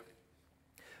get,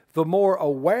 the more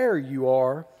aware you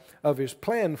are of His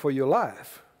plan for your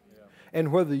life,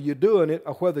 and whether you're doing it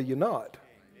or whether you're not.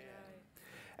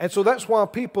 And so that's why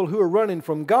people who are running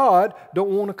from God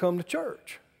don't want to come to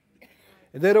church.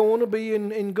 And they don't want to be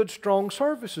in good, strong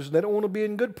services. And they don't want to be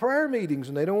in good prayer meetings.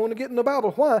 And they don't want to get in the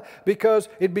Bible. Why? Because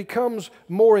it becomes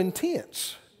more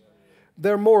intense.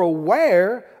 They're more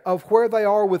aware of where they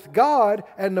are with God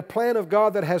and the plan of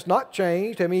God that has not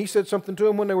changed. I mean, He said something to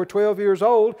them when they were 12 years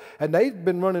old, and they've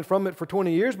been running from it for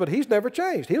 20 years, but He's never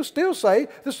changed. He'll still say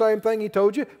the same thing He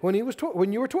told you when you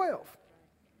were 12.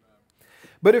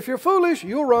 But if you're foolish,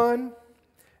 you'll run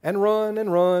and run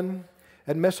and run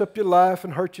and mess up your life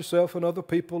and hurt yourself and other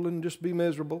people and just be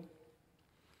miserable.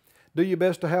 Do your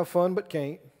best to have fun, but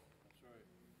can't.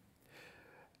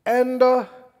 And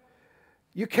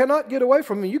you cannot get away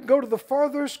from me. You can go to the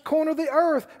farthest corner of the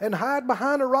earth and hide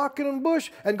behind a rock and a bush,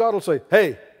 and God will say,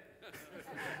 hey,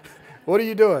 what are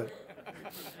you doing?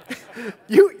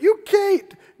 You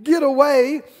can't get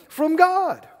away from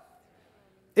God,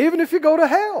 even if you go to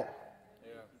hell.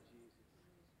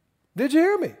 Did you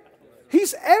hear me?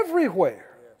 He's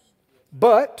everywhere.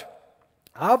 But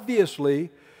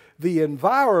obviously, the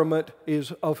environment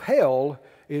of hell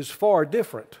is far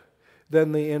different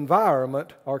than the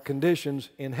environment or conditions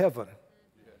in heaven.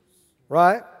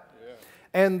 Right?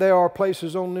 And there are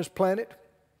places on this planet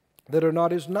that are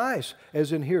not as nice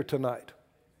as in here tonight.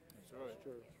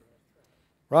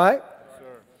 Right?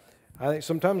 I think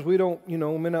sometimes we don't,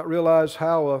 may not realize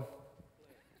how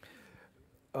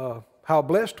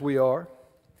blessed we are.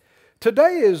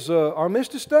 Today is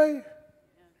Armistice Day.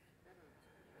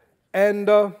 And,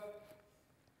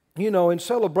 in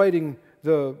celebrating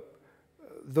the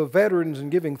veterans and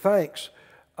giving thanks,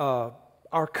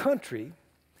 our country,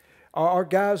 our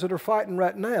guys that are fighting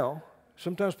right now,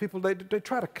 sometimes people, they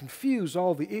try to confuse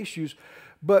all the issues.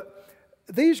 But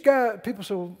these guys, people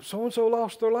say, well, so-and-so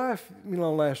lost their life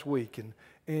last week, and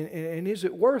is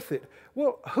it worth it?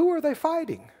 Well, who are they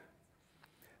fighting?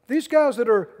 These guys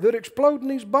that exploding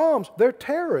these bombs, they're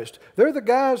terrorists. They're the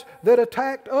guys that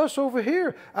attacked us over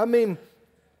here. I mean,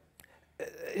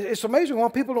 it's amazing why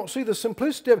people don't see the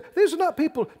simplicity of it. These are not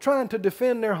people trying to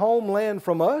defend their homeland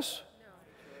from us.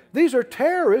 These are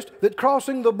terrorists that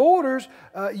crossing the borders,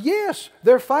 yes,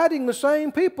 they're fighting the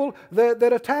same people that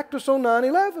attacked us on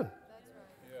 9/11.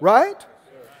 Right?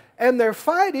 And they're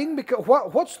fighting because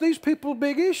what's these people's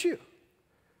big issue?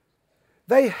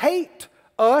 They hate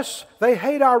us. They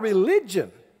hate our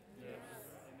religion.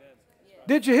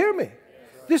 Did you hear me?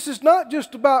 This is not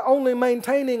just about only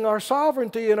maintaining our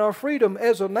sovereignty and our freedom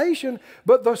as a nation,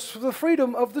 but the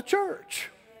freedom of the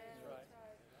church.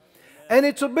 And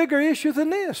it's a bigger issue than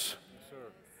this.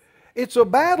 It's a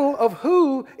battle of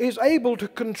who is able to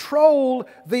control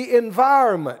the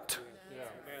environment.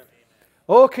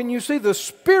 Oh, can you see the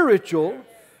spiritual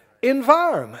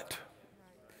environment?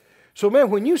 So,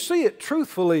 man, when you see it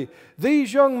truthfully,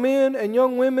 these young men and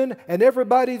young women and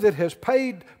everybody that has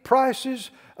paid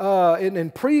prices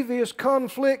in previous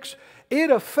conflicts, it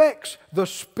affects the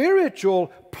spiritual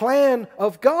plan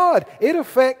of God. It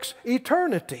affects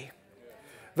eternity.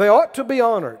 They ought to be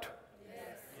honored.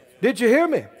 Did you hear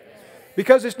me?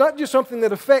 Because it's not just something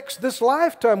that affects this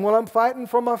lifetime when I'm fighting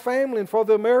for my family and for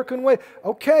the American way.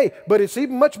 Okay, but it's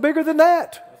even much bigger than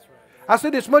that. I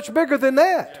said it's much bigger than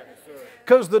that.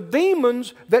 Because the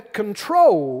demons that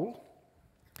control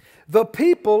the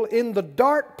people in the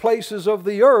dark places of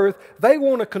the earth, they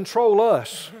want to control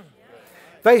us.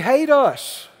 They hate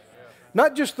us.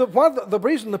 Not just the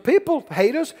reason the people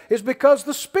hate us is because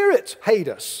the spirits hate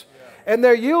us. And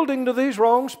they're yielding to these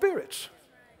wrong spirits.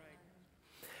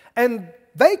 And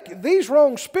these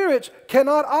wrong spirits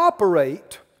cannot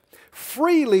operate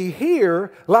freely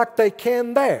here like they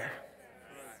can there.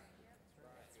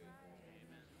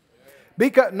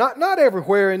 Because not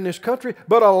everywhere in this country,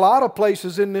 but a lot of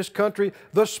places in this country,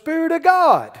 the Spirit of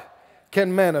God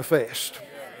can manifest.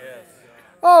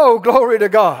 Oh, glory to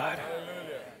God.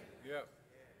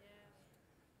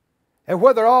 And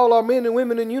whether all our men and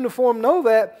women in uniform know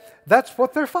that, that's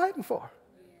what they're fighting for.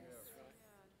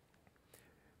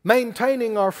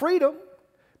 Maintaining our freedom,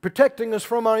 protecting us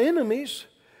from our enemies,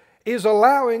 is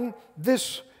allowing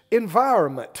this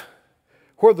environment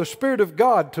where the Spirit of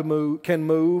God can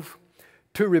move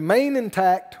to remain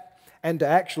intact and to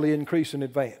actually increase and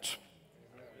advance.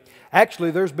 Actually,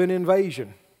 there's been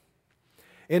invasion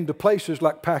into places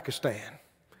like Pakistan,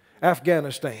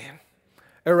 Afghanistan,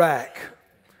 Iraq,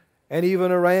 and even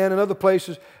Iran and other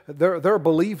places. There are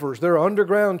believers. There are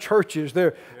underground churches.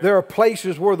 There are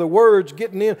places where the word's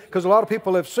getting in, because a lot of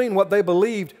people have seen what they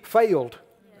believed failed.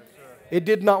 It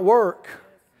did not work.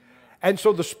 And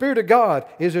so the Spirit of God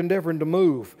is endeavoring to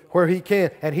move where He can,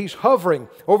 and He's hovering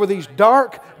over these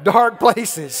dark, dark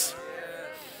places.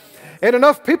 And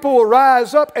enough people will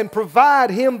rise up and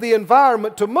provide Him the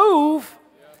environment to move,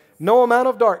 no amount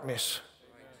of darkness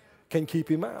can keep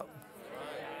Him out.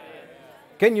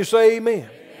 Can you say amen?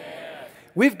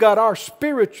 We've got our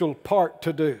spiritual part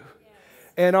to do.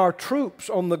 And our troops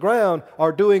on the ground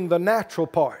are doing the natural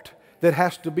part that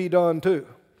has to be done too.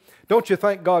 Don't you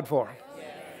thank God for them?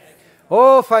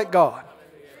 Oh, thank God.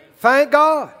 Thank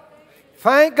God.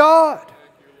 Thank God.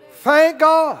 Thank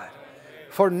God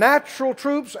for natural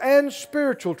troops and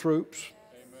spiritual troops.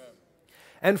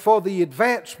 And for the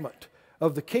advancement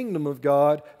of the kingdom of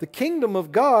God. The kingdom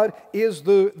of God is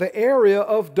the area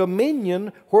of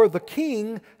dominion where the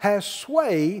king has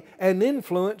sway and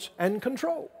influence and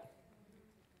control.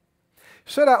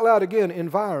 Say it out loud again,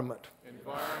 environment.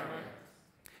 Environment.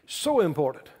 So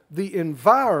important. The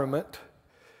environment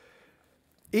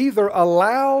either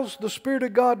allows the Spirit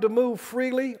of God to move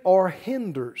freely or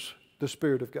hinders the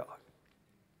Spirit of God.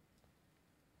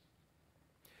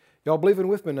 Y'all believing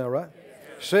with me now, right?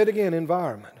 Yes. Say it again,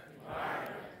 environment.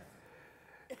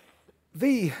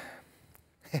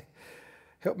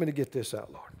 Help me to get this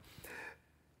out, Lord.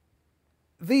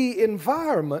 The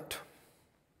environment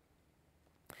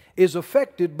is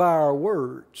affected by our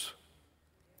words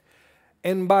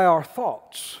and by our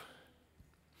thoughts.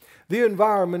 The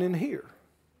environment in here,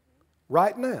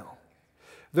 right now,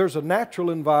 there's a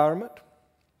natural environment,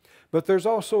 but there's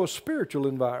also a spiritual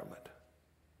environment.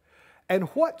 And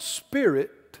what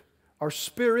spirit or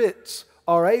spirits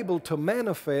are able to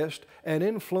manifest and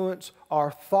influence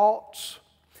our thoughts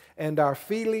and our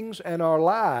feelings and our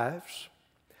lives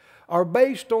are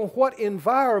based on what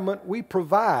environment we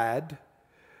provide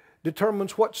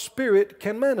determines what spirit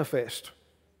can manifest.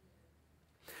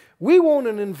 We want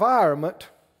an environment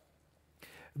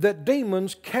that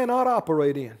demons cannot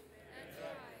operate in.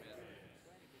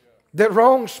 That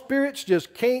wrong spirits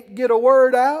just can't get a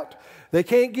word out. They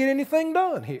can't get anything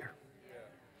done here.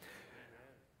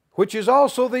 which is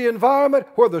also the environment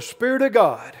where the Spirit of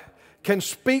God can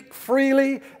speak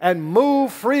freely and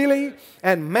move freely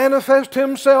and manifest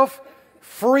Himself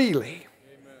freely.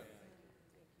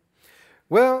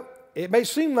 Well, it may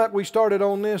seem like we started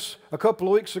on this a couple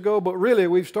of weeks ago, but really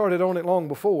we've started on it long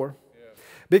before.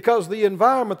 Because the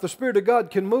environment the Spirit of God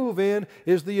can move in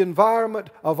is the environment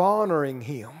of honoring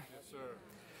Him.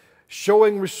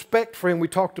 Showing respect for Him. We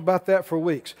talked about that for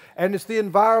weeks. And it's the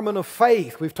environment of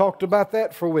faith. We've talked about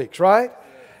that for weeks, right?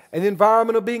 And the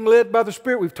environment of being led by the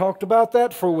Spirit. We've talked about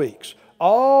that for weeks.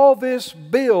 All this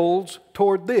builds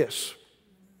toward this.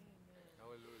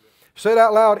 Say it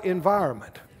out loud,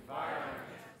 environment.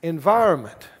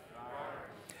 Environment.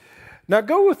 Now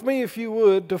go with me, if you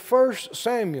would, to 1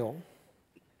 Samuel,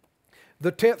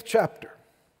 the 10th chapter.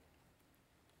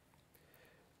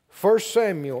 1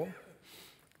 Samuel,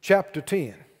 chapter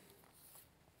 10.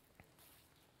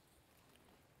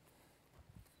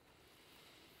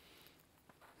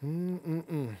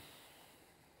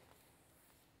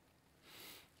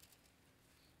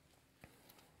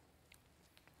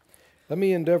 Let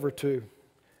me endeavor to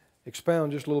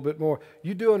expound just a little bit more.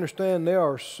 You do understand there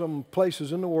are some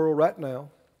places in the world right now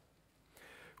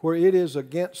where it is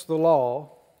against the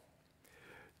law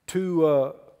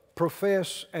to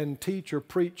profess and teach or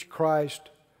preach Christ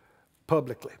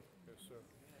publicly.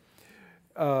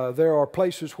 There are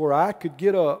places where I could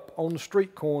get up on the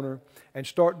street corner and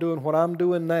start doing what I'm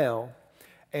doing now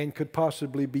and could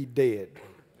possibly be dead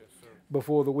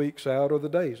before the week's out or the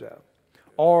day's out,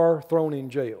 or thrown in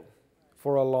jail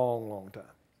for a long, long time.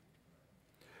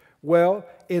 Well,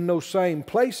 in those same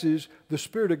places, the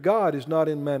Spirit of God is not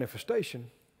in manifestation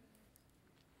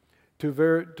to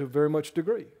very much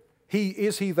degree.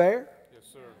 Is He there? Yes,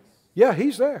 sir. Yeah,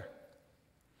 He's there.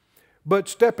 But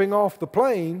stepping off the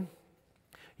plane,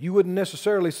 you wouldn't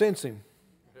necessarily sense Him.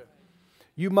 Yeah.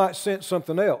 You might sense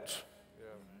something else.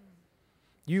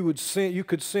 Yeah. You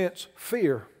could sense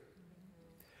fear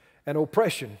and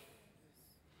oppression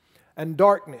and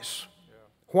darkness. Yeah.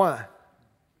 Why?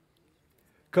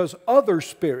 Because other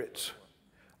spirits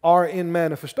are in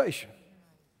manifestation.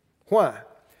 Why?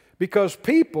 Because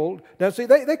people, now see,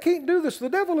 they can't do this. The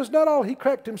devil is not all he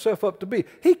cracked himself up to be.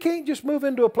 He can't just move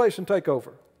into a place and take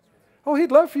over. Oh,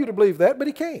 he'd love for you to believe that, but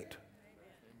he can't.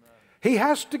 He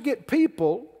has to get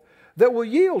people that will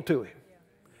yield to him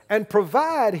and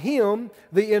provide him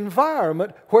the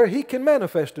environment where he can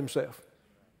manifest himself.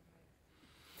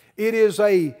 It is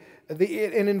an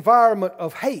environment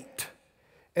of hate,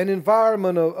 an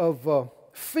environment of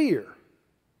fear,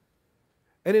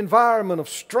 an environment of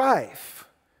strife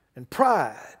and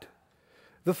pride.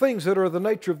 The things that are the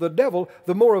nature of the devil,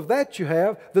 the more of that you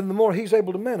have, then the more he's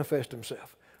able to manifest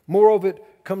himself. More of it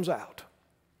comes out.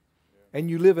 And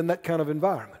you live in that kind of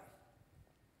environment.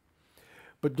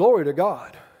 But glory to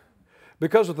God,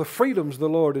 because of the freedoms the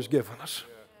Lord has given us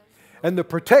and the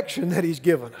protection that He's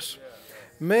given us.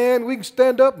 Man, we can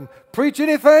stand up and preach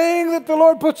anything that the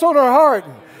Lord puts on our heart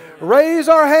and raise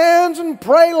our hands and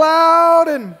pray loud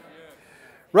and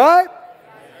right?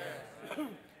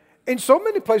 In so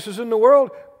many places in the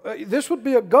world, this would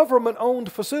be a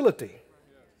government-owned facility.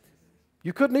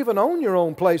 You couldn't even own your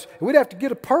own place. We'd have to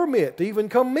get a permit to even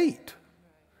come meet.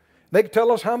 They could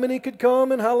tell us how many could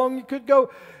come and how long you could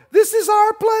go. This is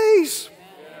our place.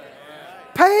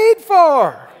 Paid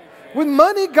for. With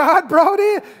money God brought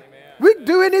in. We can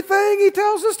do anything He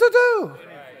tells us to do.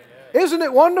 Isn't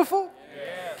it wonderful?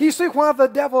 Can you see why the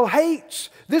devil hates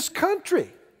this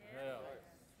country?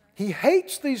 He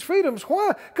hates these freedoms.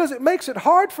 Why? Because it makes it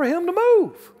hard for him to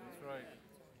move.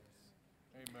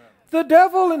 The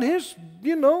devil and his,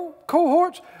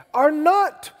 cohorts are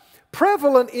not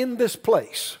prevalent in this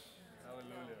place.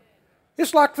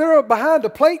 It's like they're behind a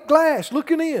plate glass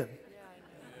looking in.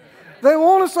 They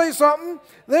want to say something,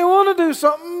 they want to do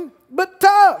something, but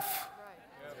tough.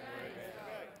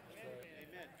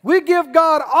 We give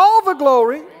God all the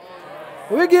glory.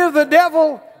 We give the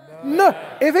devil no.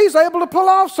 If he's able to pull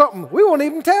off something, we won't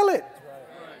even tell it.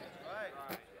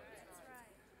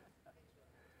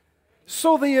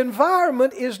 So the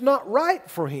environment is not right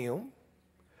for him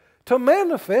to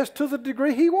manifest to the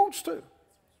degree he wants to.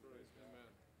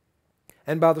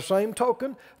 And by the same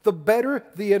token, the better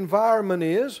the environment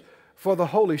is for the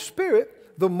Holy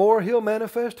Spirit, the more He'll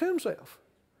manifest Himself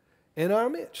in our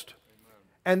midst.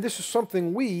 And this is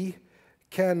something we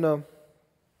can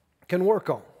work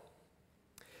on.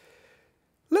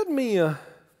 Let me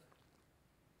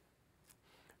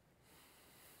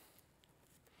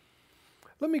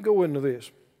go into this.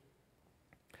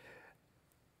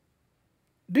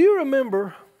 Do you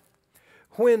remember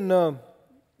when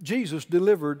Jesus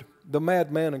delivered the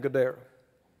madman of Gadara?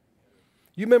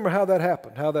 You remember how that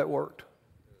happened, how that worked?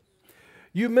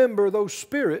 You remember those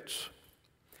spirits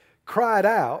cried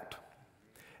out,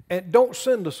 and don't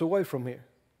send us away from here.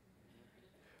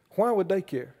 Why would they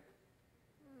care?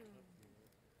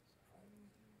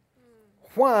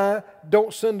 Why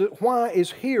don't send it? Why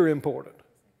is here important?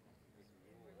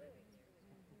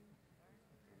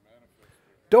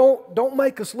 Don't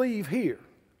make us leave here.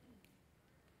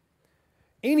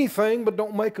 Anything, but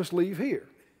don't make us leave here.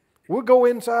 We'll go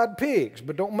inside pigs,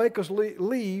 but don't make us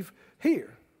leave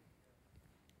here.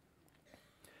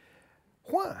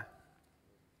 Why?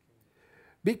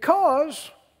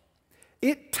 Because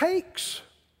it takes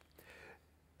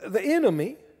the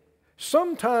enemy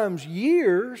sometimes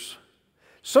years,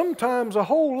 sometimes a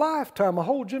whole lifetime, a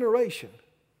whole generation,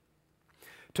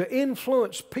 to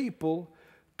influence people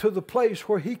to the place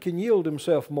where he can yield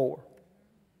himself more.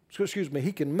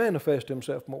 He can manifest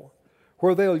himself more,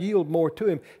 where they'll yield more to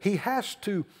him. He has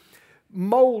to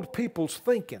mold people's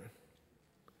thinking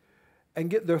and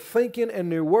get their thinking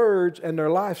and their words and their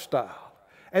lifestyle.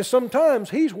 And sometimes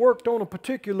he's worked on a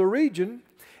particular region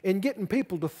in getting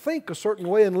people to think a certain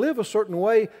way and live a certain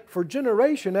way for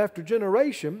generation after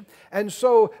generation. And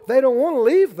so they don't want to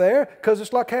leave there because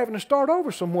it's like having to start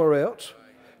over somewhere else,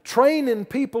 training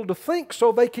people to think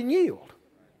so they can yield.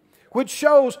 Which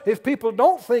shows if people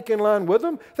don't think in line with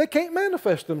them, they can't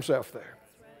manifest themselves there.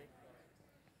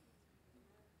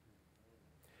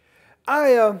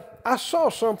 I saw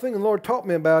something, and the Lord taught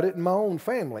me about it in my own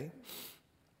family.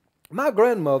 My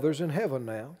grandmother's in heaven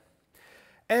now,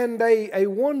 and a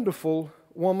wonderful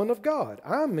woman of God.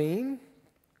 I mean,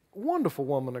 wonderful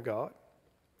woman of God.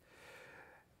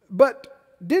 But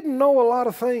didn't know a lot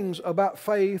of things about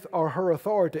faith or her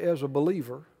authority as a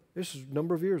believer. This is a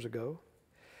number of years ago.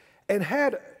 And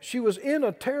she was in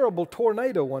a terrible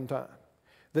tornado one time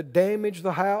that damaged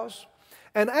the house,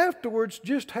 and afterwards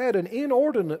just had an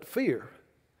inordinate fear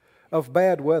of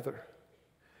bad weather.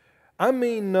 I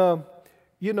mean,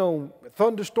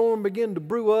 thunderstorm began to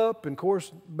brew up, and of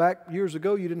course, back years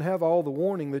ago, you didn't have all the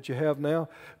warning that you have now,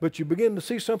 but you begin to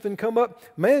see something come up.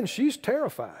 Man, she's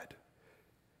terrified.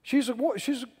 She's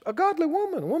a godly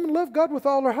woman. A woman loves God with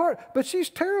all her heart, but she's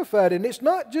terrified, and it's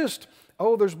not just,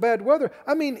 oh, there's bad weather.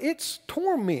 I mean, it's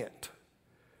torment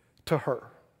to her.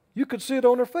 You could see it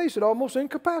on her face. It almost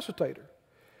incapacitated her.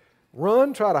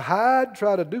 Run, try to hide,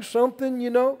 try to do something,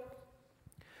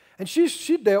 And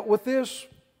she dealt with this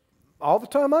all the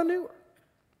time I knew her.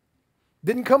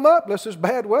 Didn't come up unless it's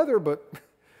bad weather, but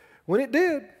when it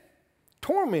did,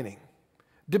 tormenting,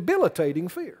 debilitating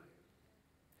fear.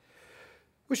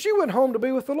 Well, she went home to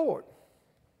be with the Lord.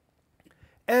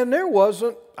 And there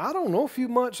wasn't, a few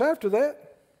months after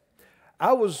that,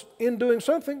 I was in doing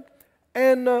something,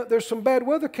 and there's some bad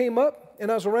weather came up,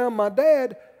 and I was around my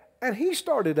dad, and he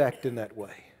started acting that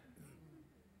way.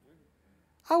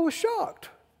 I was shocked.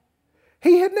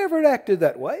 He had never acted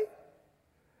that way.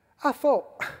 I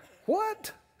thought,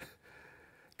 what?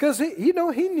 Because he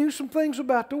knew some things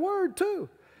about the Word too.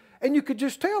 And you could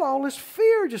just tell all this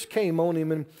fear just came on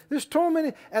him and this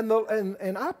torment.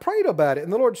 And I prayed about it.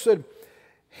 And the Lord said,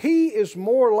 he is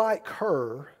more like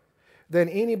her than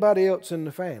anybody else in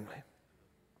the family.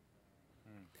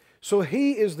 So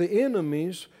he is the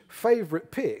enemy's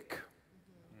favorite pick.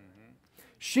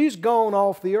 She's gone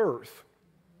off the earth.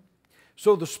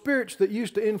 So the spirits that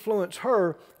used to influence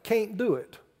her can't do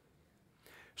it.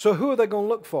 So who are they going to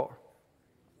look for?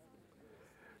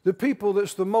 The people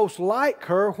that's the most like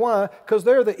her. Why? Because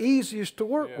they're the easiest to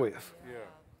work with. Yeah.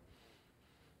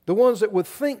 The ones that would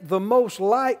think the most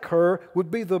like her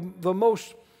would be the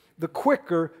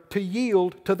quicker to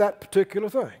yield to that particular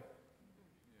thing.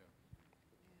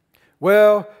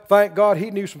 Well, thank God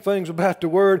he knew some things about the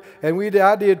Word, and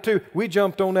I did too. We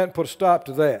jumped on that and put a stop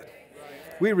to that.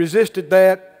 We resisted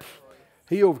that.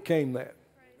 He overcame that.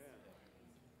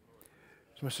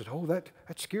 Somebody said, oh, that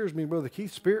scares me, Brother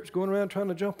Keith. Spirits going around trying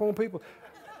to jump on people.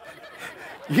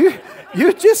 You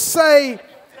just say,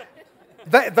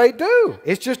 they do.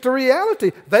 It's just a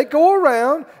reality. They go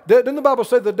around. Didn't the Bible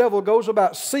say the devil goes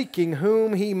about seeking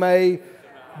whom he may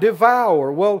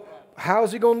devour? Well, how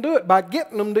is he going to do it? By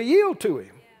getting them to yield to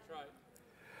him.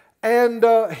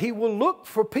 And he will look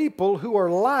for people who are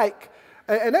like,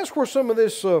 and that's where some of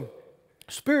this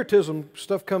spiritism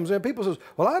stuff comes in. People say,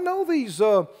 well, I know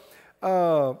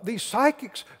these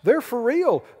psychics, they're for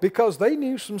real because they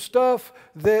knew some stuff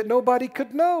that nobody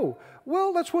could know.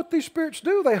 Well, that's what these spirits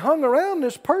do. They hung around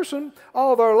this person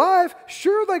all their life.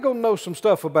 Sure, they're going to know some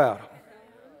stuff about them.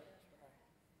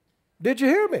 Did you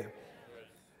hear me?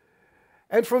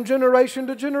 And from generation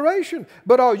to generation.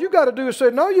 But all you got to do is say,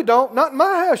 no, you don't. Not in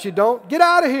my house, you don't. Get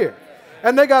out of here.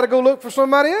 And they got to go look for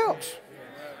somebody else.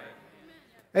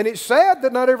 And it's sad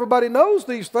that not everybody knows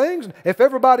these things. If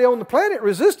everybody on the planet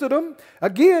resisted them,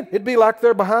 again, it'd be like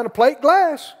they're behind a plate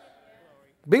glass.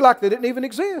 It'd be like they didn't even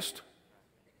exist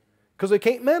because they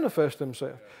can't manifest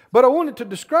themselves. But I wanted to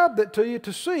describe that to you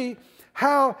to see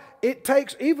how it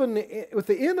takes, even with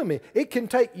the enemy, it can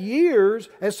take years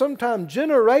and sometimes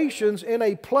generations in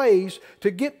a place to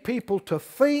get people to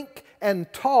think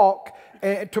and talk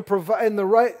and to provide in the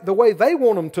way they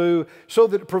want them to, so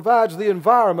that it provides the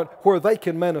environment where they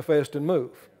can manifest and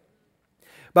move.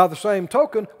 By the same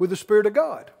token, with the Spirit of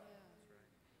God.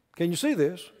 Can you see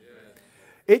this?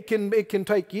 It can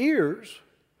take years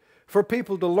for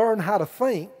people to learn how to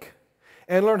think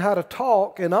and learn how to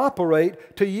talk and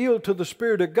operate to yield to the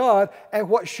Spirit of God. And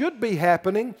what should be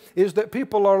happening is that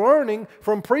people are learning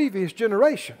from previous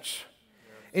generations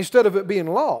instead of it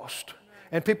being lost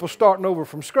and people starting over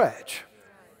from scratch.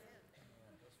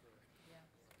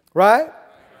 Right?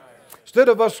 Instead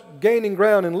of us gaining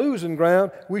ground and losing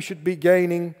ground, we should be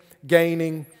gaining.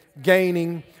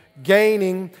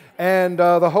 And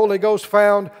the Holy Ghost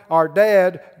found our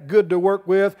dad good to work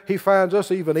with. He finds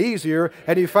us even easier.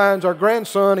 And He finds our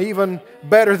grandson even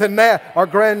better than that. Our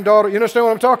granddaughter. You understand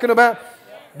what I'm talking about?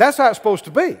 That's how it's supposed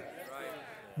to be.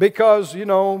 Because, you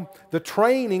know, the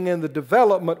training and the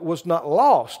development was not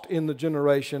lost in the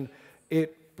generation.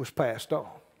 It was passed on.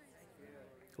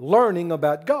 Learning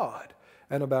about God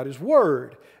and about His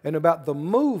Word and about the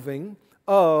moving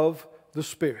of the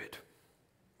Spirit.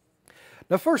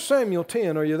 Now 1 Samuel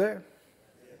 10, are you there?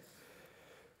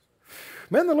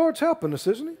 Man, the Lord's helping us,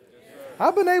 isn't He?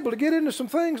 I've been able to get into some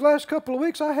things last couple of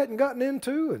weeks I hadn't gotten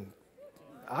into, and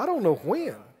I don't know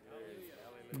when.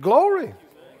 Glory.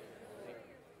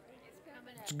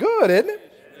 It's good, isn't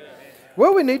it?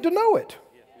 Well, we need to know it.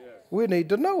 We need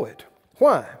to know it.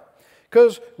 Why?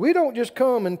 Because we don't just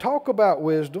come and talk about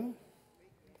wisdom.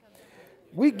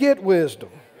 We get wisdom.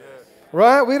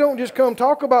 Right? We don't just come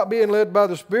talk about being led by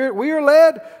the Spirit. We are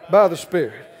led by the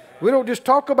Spirit. We don't just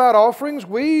talk about offerings.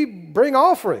 We bring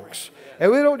offerings.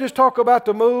 And we don't just talk about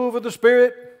the move of the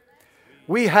Spirit.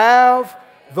 We have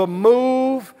the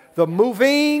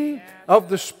moving of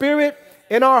the Spirit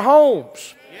in our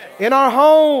homes. In our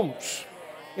homes.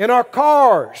 In our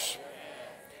cars.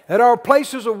 At our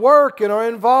places of work, in our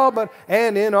involvement,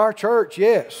 and in our church.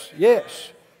 Yes.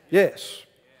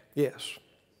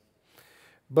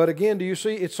 But again, do you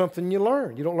see, it's something you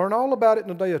learn. You don't learn all about it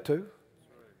in a day or two.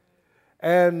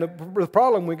 And the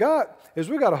problem we got is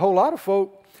we got a whole lot of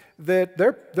folk that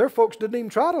their folks didn't even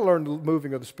try to learn the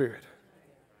moving of the Spirit.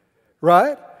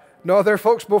 Right? No, they're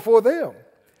folks before them.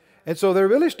 And so they're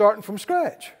really starting from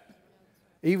scratch.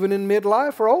 Even in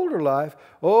midlife or older life.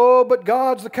 Oh, but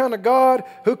God's the kind of God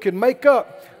who can make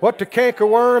up what the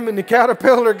cankerworm and the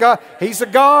caterpillar got. He's a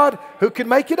God who can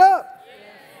make it up.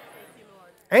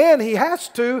 And He has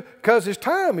to, because His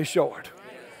time is short.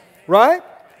 Right?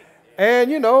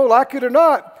 And you know, like it or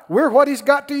not, we're what He's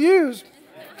got to use.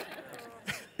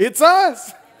 It's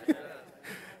us.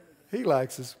 He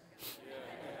likes us.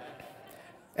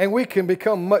 And we can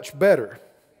become much better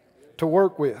to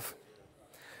work with.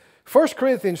 1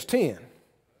 Corinthians 10.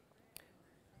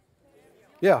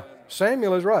 Yeah,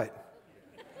 Samuel is right.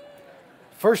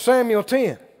 1 Samuel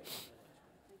 10.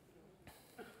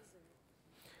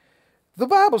 The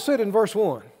Bible said in verse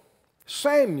 1,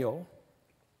 Samuel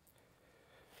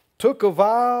took a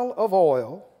vial of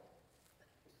oil.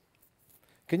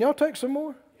 Can y'all take some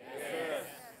more? Yes.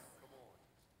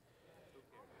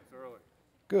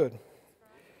 Good.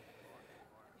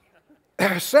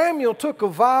 Samuel took a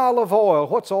vial of oil.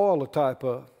 What's oil a type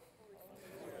of?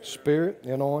 Spirit,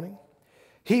 the anointing.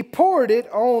 He poured it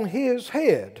on his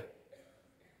head.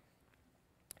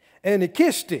 And he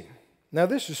kissed him. Now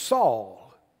this is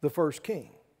Saul, the first king.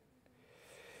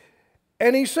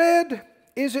 And he said,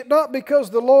 is it not because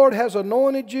the Lord has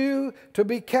anointed you to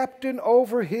be captain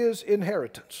over His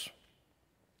inheritance?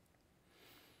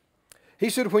 He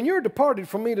said, when you're departed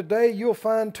from me today, you'll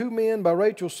find 2 men by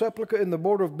Rachel's sepulchre in the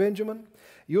border of Benjamin.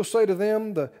 You'll say to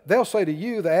them, they'll say to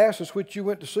you, the asses which you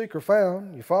went to seek are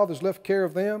found. Your father's left care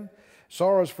of them.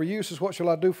 Sorrows for you, says, what shall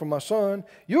I do for my son?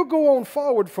 You'll go on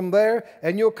forward from there,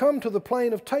 and you'll come to the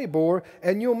plain of Tabor,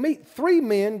 and you'll meet 3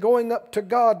 men going up to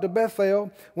God to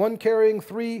Bethel, one carrying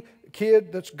 3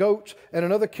 that's goats, and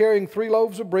another carrying 3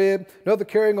 loaves of bread, another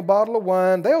carrying a bottle of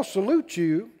wine. They'll salute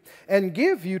you and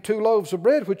give you 2 loaves of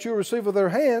bread, which you receive of their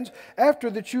hands. After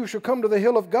that you shall come to the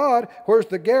hill of God, where's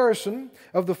the garrison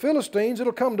of the Philistines.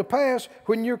 It'll come to pass,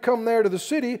 when you come there to the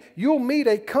city, you'll meet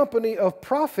a company of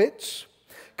prophets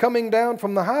coming down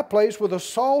from the high place with a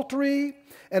psaltery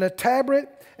and a tabret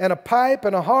and a pipe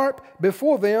and a harp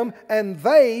before them, and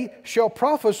they shall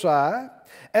prophesy.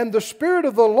 and the Spirit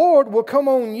of the Lord will come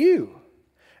on you,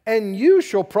 and you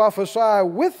shall prophesy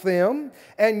with them,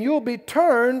 and you'll be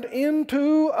turned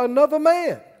into another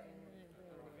man.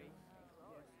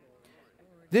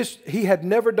 He had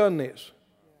never done this.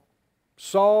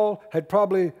 Saul had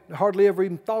probably hardly ever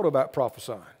even thought about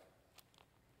prophesying.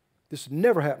 This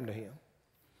never happened to him.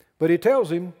 But he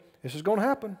tells him this is going to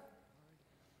happen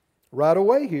right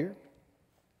away here.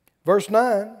 Verse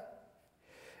 9,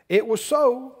 it was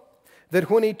so that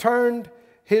when he turned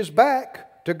his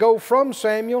back to go from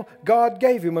Samuel, God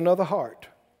gave him another heart.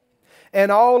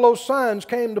 And all those signs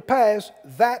came to pass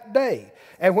that day.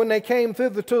 And when they came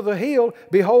thither to the hill,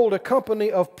 behold, a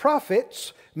company of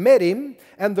prophets met him,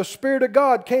 and the Spirit of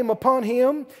God came upon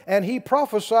him, and he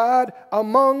prophesied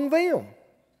among them.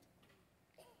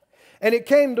 And it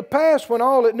came to pass, when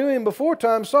all that knew him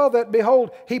beforetime saw that,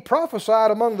 behold, he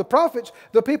prophesied among the prophets,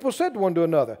 the people said one to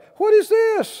another, what is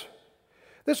this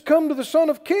that's come to the son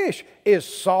of Kish? Is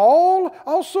Saul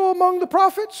also among the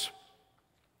prophets?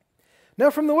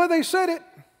 Now, from the way they said it,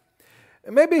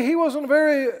 maybe he wasn't a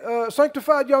very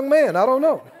sanctified young man. I don't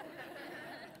know.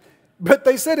 But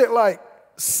they said it like,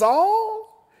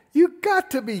 Saul? You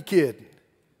got to be kidding.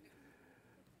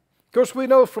 Of course, we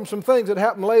know from some things that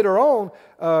happened later on,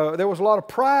 there was a lot of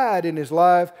pride in his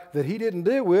life that he didn't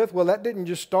deal with. Well, that didn't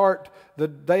just start the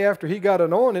day after he got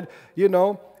anointed. You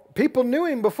know, people knew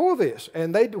him before this.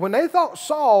 And when they thought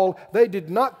Saul, they did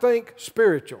not think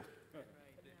spiritual.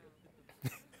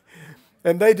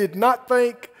 And they did not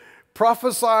think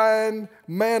prophesying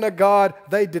man of God.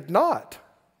 They did not.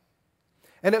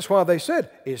 And that's why they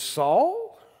said, is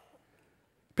Saul?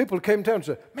 People came to town and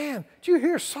said, man, did you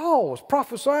hear Saul was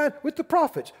prophesying with the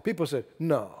prophets? People said,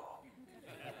 no.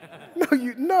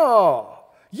 No.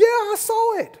 Yeah, I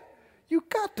saw it. You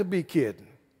got to be kidding.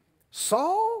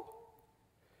 Saul?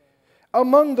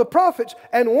 Among the prophets.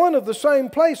 And one of the same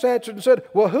place answered and said,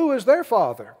 well, who is their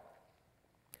father?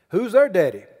 Who's their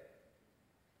daddy?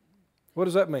 What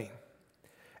does that mean?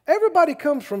 Everybody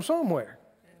comes from somewhere.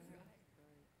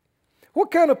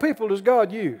 What kind of people does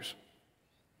God use?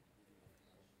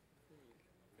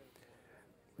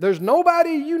 There's nobody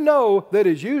you know that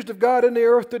is used of God in the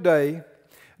earth today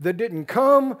that didn't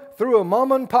come through a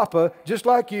mama and papa just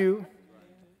like you.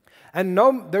 And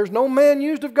there's no man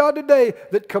used of God today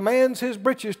that commands his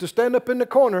britches to stand up in the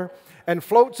corner and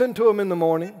floats into them in the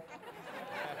morning.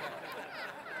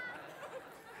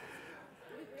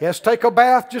 He has to take a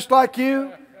bath just like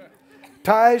you,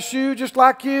 tie his shoe just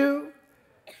like you,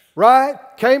 right?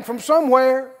 Came from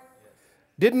somewhere,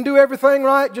 didn't do everything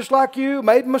right just like you,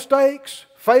 made mistakes,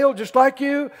 failed just like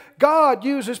you. God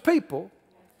uses people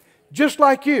just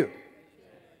like you.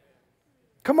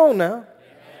 Come on now.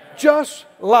 Just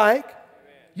like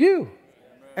you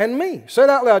and me. Say it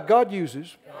out loud. God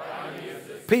uses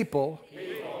people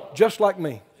just like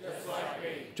me.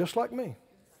 Just like me.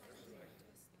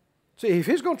 See, if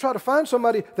he's going to try to find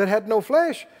somebody that had no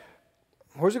flesh,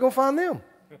 where's he going to find them?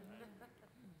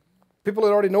 People that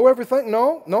already know everything?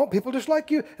 No, people just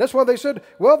like you. That's why they said,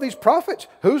 well, these prophets,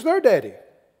 who's their daddy?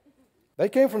 They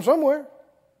came from somewhere.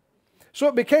 So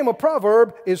it became a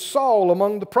proverb, is Saul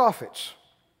among the prophets.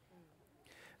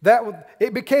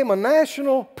 It became a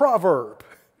national proverb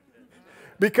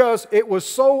because it was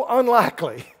so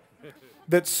unlikely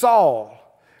that Saul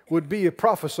would be a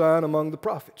prophesying among the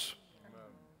prophets.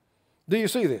 Do you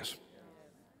see this?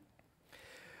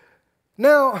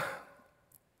 Now,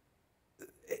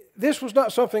 this was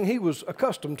not something he was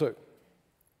accustomed to.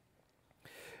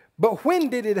 But when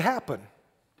did it happen?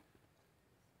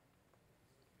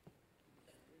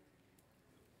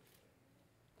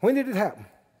 When did it happen?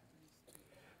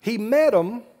 He met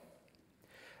them,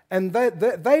 and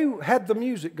they had the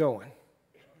music going.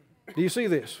 Do you see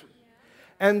this?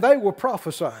 And they were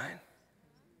prophesying.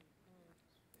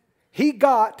 He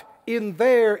got in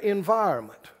their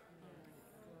environment.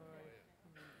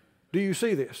 Do you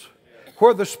see this?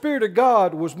 Where the Spirit of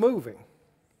God was moving.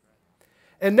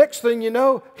 And next thing you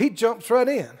know, he jumps right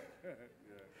in.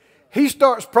 He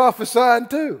starts prophesying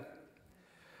too.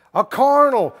 A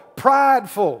carnal,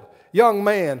 prideful young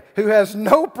man who has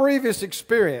no previous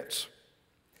experience.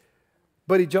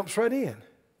 But he jumps right in.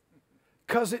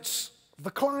 Because it's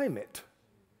the climate.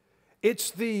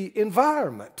 It's the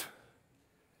environment.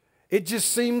 It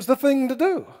just seems the thing to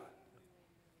do.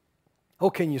 Oh,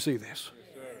 can you see this?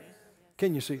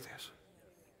 Can you see this?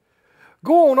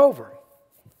 Go on over.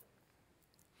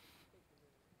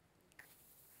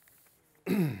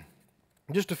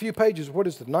 Just a few pages. What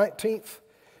is the 19th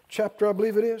chapter, I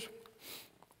believe it is?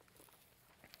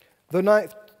 The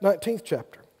 19th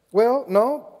chapter. Well,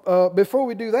 no. Before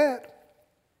we do that,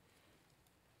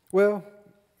 well,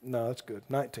 No, that's good.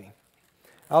 19.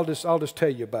 I'll just tell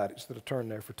you about it instead of turn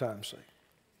there for time's sake.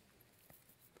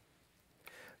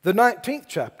 The 19th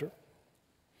chapter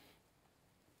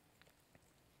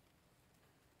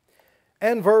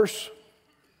and verse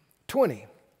 20.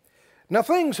 Now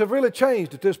things have really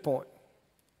changed at this point.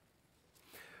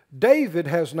 David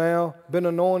has now been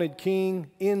anointed king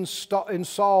in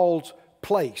Saul's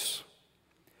place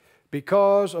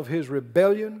because of his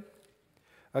rebellion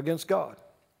against God.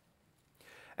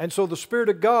 And so the Spirit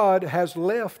of God has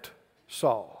left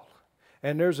Saul,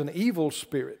 and there's an evil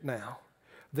spirit now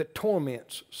that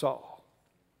torments Saul.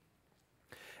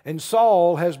 And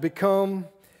Saul has become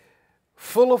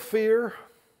full of fear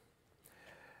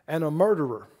and a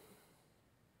murderer.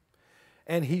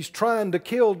 And he's trying to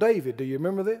kill David. Do you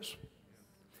remember this?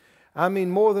 I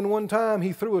mean, more than one time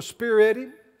he threw a spear at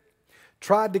him,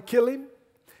 tried to kill him.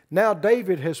 Now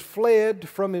David has fled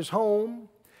from his home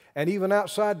and even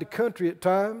outside the country at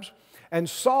times. And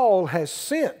Saul has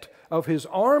sent of his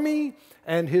army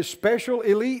and his special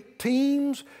elite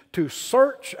teams to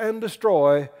search and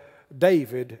destroy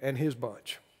David and his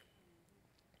bunch.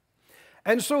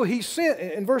 And so he sent,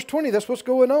 in verse 20, that's what's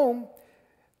going on.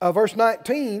 Verse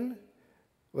 19,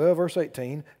 verse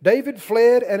 18, David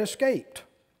fled and escaped.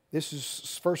 This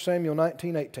is 1 Samuel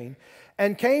 19:18.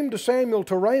 And came to Samuel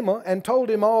to Ramah and told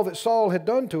him all that Saul had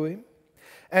done to him.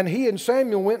 And he and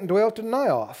Samuel went and dwelt in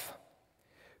Naioth.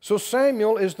 So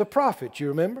Samuel is the prophet, you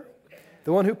remember?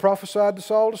 The one who prophesied to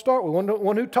Saul to start with.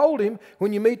 One who told him,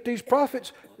 when you meet these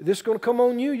prophets, this is going to come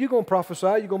on you, you're going to prophesy,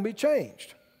 you're going to be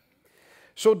changed.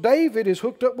 So David is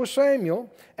hooked up with Samuel,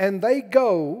 and they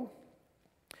go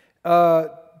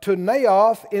to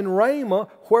Naioth in Ramah,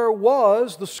 where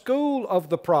was the school of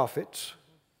the prophets.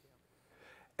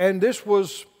 And this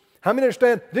was, how many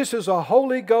understand, this is a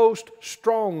Holy Ghost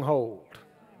stronghold.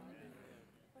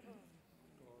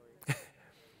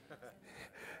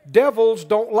 Devils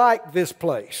don't like this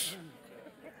place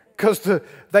because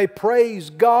they praise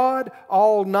God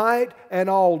all night and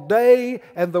all day,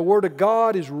 and the Word of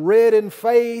God is read in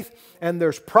faith, and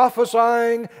there's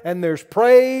prophesying and there's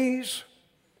praise.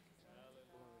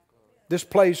 This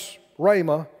place,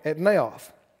 Ramah at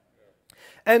Naioth.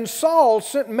 And Saul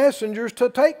sent messengers to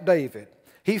take David.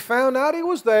 He found out he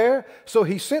was there, so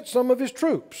he sent some of his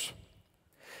troops.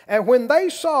 And when they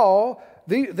saw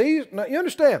these, now you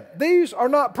understand, these are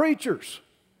not preachers.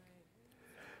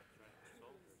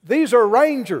 These are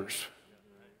rangers.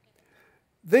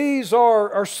 These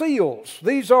are SEALs.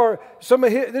 These are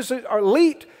this is our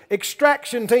elite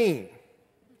extraction team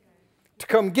to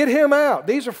come get him out.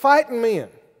 These are fighting men.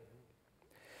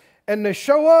 And they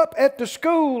show up at the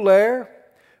school there,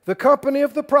 the company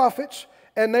of the prophets,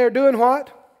 and they're doing what?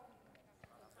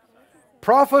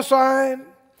 Prophesying,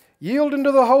 yielding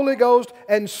to the Holy Ghost,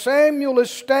 and Samuel is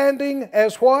standing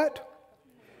as what?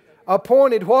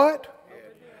 Appointed what?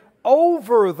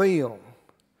 Over them.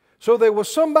 So there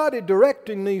was somebody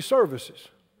directing these services,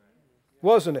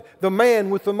 wasn't it? The man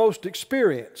with the most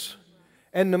experience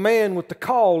and the man with the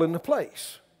call in the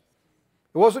place.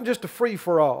 It wasn't just a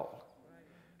free-for-all.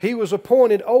 He was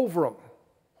appointed over them.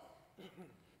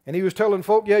 And he was telling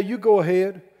folk, yeah, you go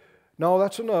ahead. No,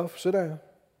 that's enough. Sit down.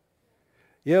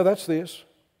 Yeah, that's this.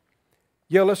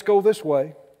 Yeah, let's go this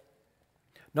way.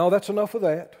 No, that's enough of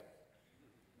that.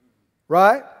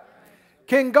 Right?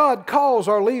 Can God cause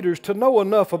our leaders to know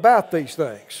enough about these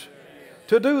things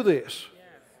to do this?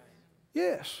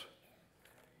 Yes.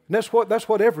 And that's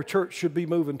what every church should be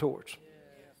moving towards.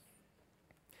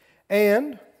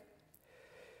 And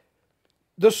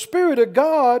the Spirit of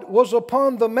God was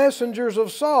upon the messengers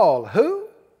of Saul. Who?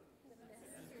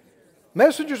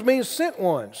 Messengers means sent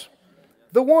ones.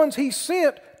 The ones he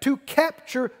sent to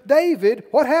capture David.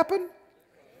 What happened?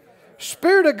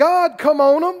 Spirit of God come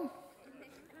on them.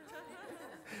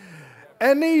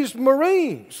 And these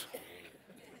Marines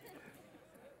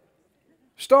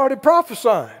started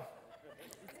prophesying.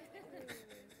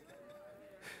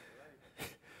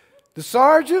 The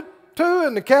sergeant too,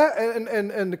 and the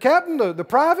captain, the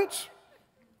privates,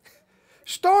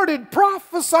 started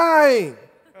prophesying.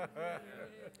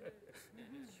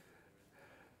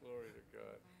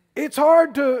 It's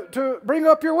hard to bring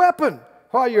up your weapon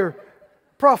while you're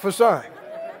prophesying.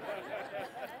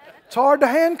 It's hard to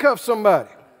handcuff somebody.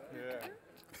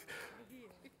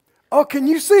 Oh, can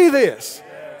you see this?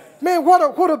 Man,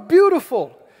 what a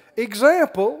beautiful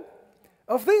example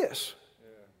of this.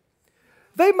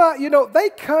 They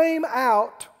came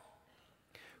out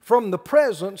from the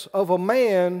presence of a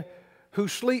man who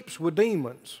sleeps with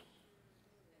demons.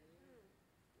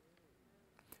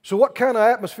 So what kind of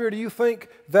atmosphere do you think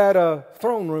that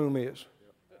throne room is?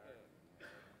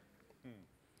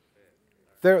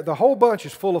 The whole bunch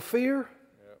is full of fear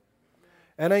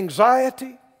and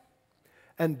anxiety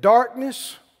and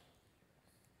darkness.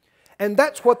 And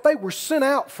that's what they were sent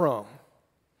out from.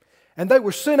 And they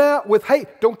were sent out with, hey,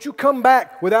 don't you come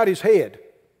back without his head.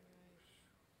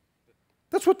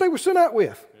 That's what they were sent out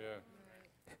with. Yeah.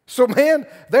 So, man,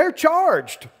 they're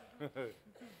charged.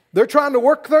 They're trying to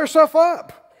work their stuff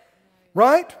up.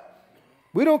 Right?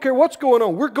 We don't care what's going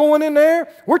on. We're going in there.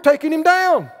 We're taking him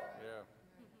down. Yeah.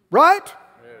 Right?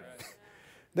 Yes.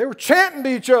 They were chanting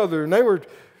to each other, and they were,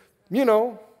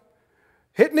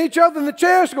 hitting each other in the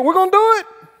chest. We're going to do it.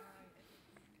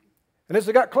 And as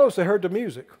they got close, they heard the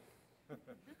music.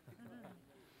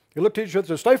 They looked at each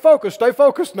other and said, stay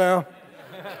focused now.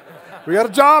 We got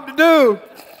a job to do.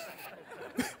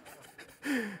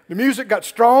 The music got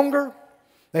stronger.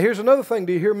 Now here's another thing.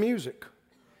 Do you hear music?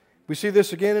 We see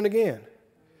this again and again.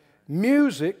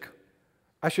 Music,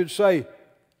 I should say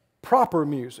proper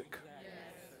music,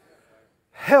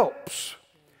 helps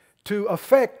to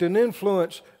affect and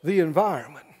influence the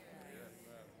environment.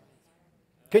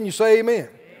 Can you say amen?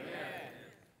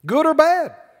 Good or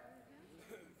bad?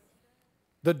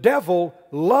 The devil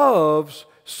loves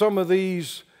some of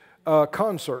these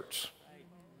concerts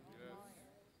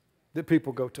that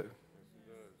people go to.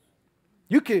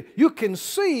 You can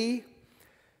see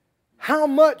how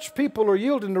much people are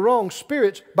yielding to wrong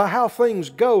spirits by how things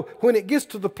go when it gets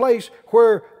to the place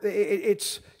where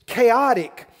it's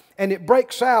chaotic and it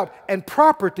breaks out and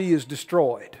property is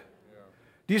destroyed.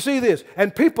 Do you see this?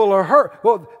 And people are hurt.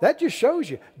 Well, that just shows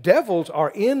you devils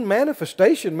are in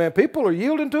manifestation, man. People are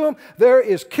yielding to them. There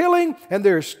is killing and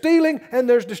there's stealing and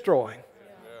there's destroying.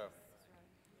 Yeah.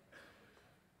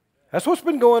 That's what's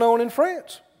been going on in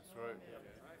France. Right.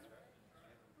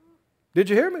 Did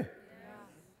you hear me?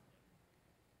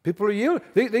 People are yielding.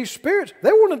 These spirits,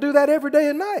 they want to do that every day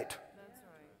and night.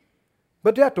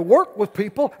 But you have to work with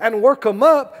people and work them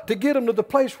up to get them to the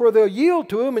place where they'll yield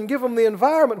to them and give them the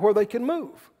environment where they can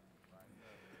move.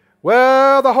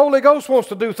 Well, the Holy Ghost wants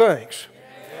to do things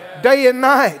day and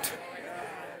night.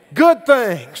 Good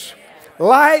things,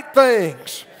 light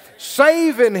things,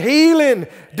 saving, healing,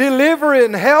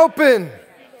 delivering, helping.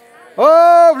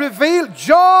 Oh, reveal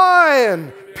joy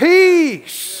and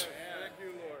peace.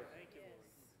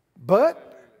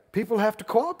 But people have to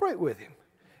cooperate with Him.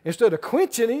 Instead of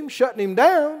quenching Him, shutting Him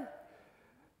down,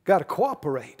 got to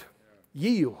cooperate,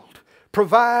 yield,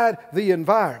 provide the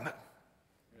environment.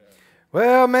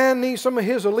 Well, man needs some of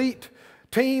his elite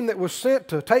team that was sent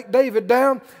to take David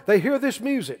down. They hear this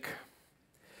music.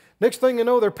 Next thing you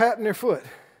know, they're patting their foot.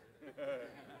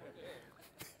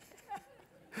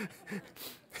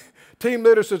 Team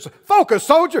leader says, "Focus,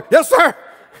 soldier." "Yes, sir."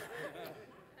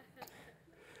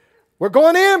 "We're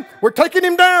going in. We're taking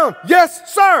him down."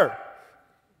 "Yes, sir."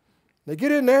 They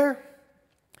get in there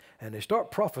and they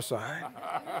start prophesying.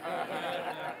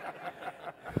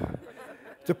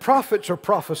 The prophets are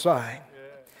prophesying.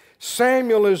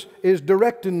 Samuel is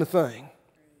directing the thing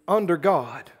under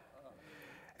God.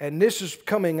 And this is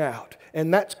coming out,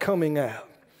 and that's coming out.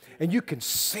 And you can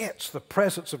sense the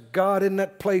presence of God in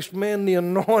that place. Man, the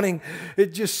anointing,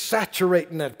 it's just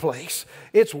saturating that place.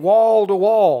 It's wall to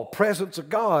wall presence of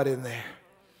God in there.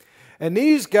 And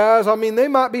these guys, I mean, they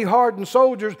might be hardened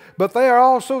soldiers, but they are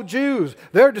also Jews.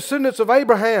 They're descendants of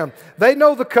Abraham. They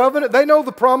know the covenant. They know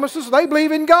the promises. They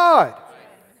believe in God.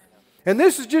 And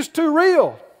this is just too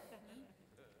real.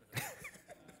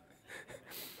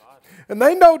 And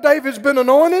they know David's been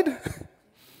anointed.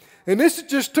 And this is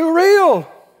just too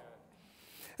real.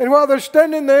 And while they're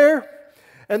standing there,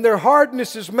 and their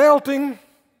hardness is melting,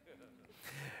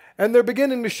 and they're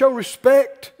beginning to show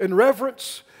respect and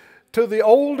reverence to the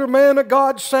older man of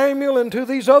God, Samuel, and to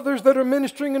these others that are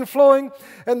ministering and flowing,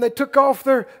 and they took off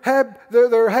their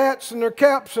hats and their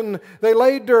caps, and they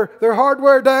laid their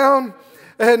hardware down,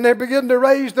 and they began to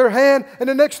raise their hand, and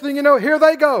the next thing you know, here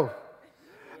they go.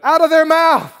 Out of their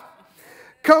mouth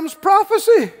comes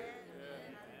prophecy.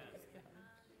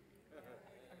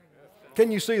 Can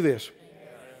you see this?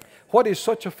 What is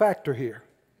such a factor here?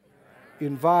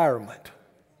 Environment.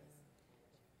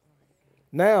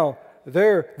 Now,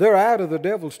 they're out of the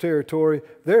devil's territory.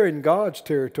 They're in God's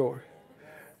territory.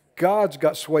 God's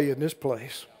got sway in this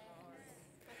place.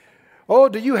 Oh,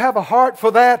 do you have a heart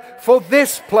for that? For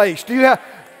this place? Do you have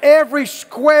every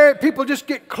square? People just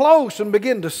get close and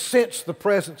begin to sense the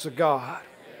presence of God.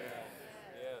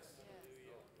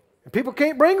 And people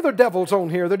can't bring their devils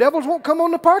on here. The devils won't come on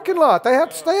the parking lot. They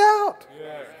have to stay out.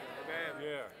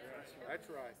 That's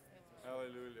right.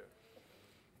 Hallelujah.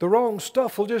 The wrong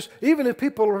stuff will just, even if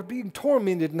people are being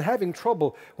tormented and having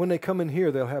trouble, when they come in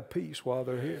here, they'll have peace while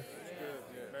they're here.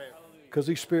 Because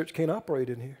these spirits can't operate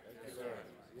in here.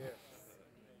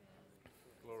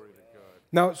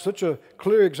 Now, it's such a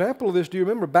clear example of this. Do you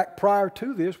remember back prior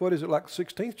to this, what is it, like the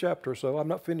 16th chapter or so? I'm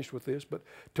not finished with this, but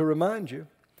to remind you,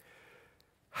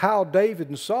 how David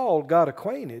and Saul got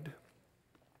acquainted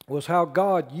was how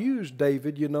God used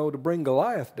David, to bring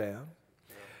Goliath down.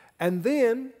 And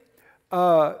then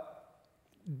Saul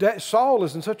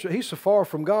is he's so far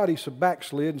from God, he's so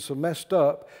backslid and so messed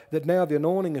up that now the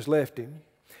anointing has left him,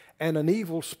 and an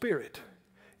evil spirit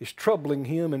is troubling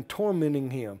him and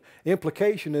tormenting him. The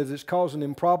implication is it's causing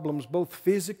him problems both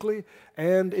physically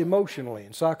and emotionally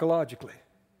and psychologically.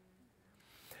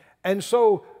 And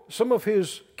so some of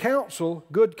his counsel,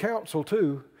 good counsel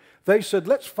too, they said,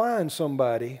 let's find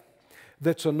somebody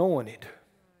that's anointed,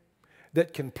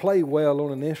 that can play well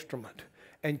on an instrument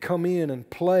and come in and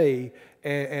play,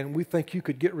 and we think you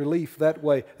could get relief that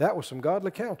way. That was some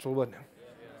godly counsel, wasn't it?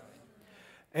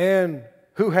 And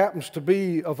who happens to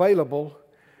be available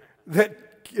that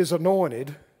is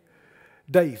anointed?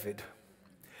 David.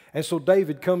 And so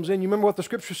David comes in. You remember what the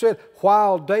scripture said?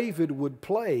 While David would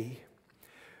play,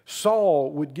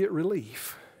 Saul would get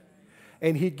relief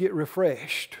and he'd get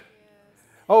refreshed.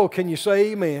 Oh, can you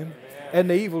say amen? And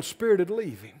the evil spirit would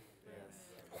leave him.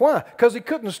 Why? Because he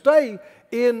couldn't stay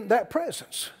in that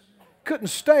presence. Couldn't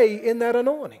stay in that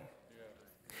anointing.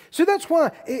 See, that's why,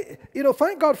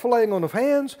 thank God for laying on of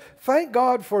hands. Thank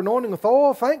God for anointing with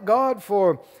oil. Thank God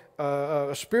for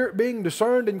a spirit being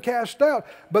discerned and cast out.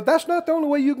 But that's not the only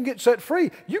way you can get set free.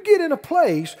 You get in a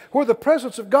place where the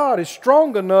presence of God is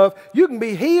strong enough, you can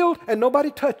be healed and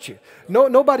nobody touch you.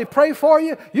 Nobody pray for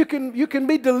you. You can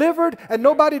be delivered and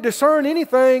nobody discern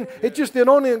anything. It's just the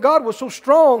anointing of God was so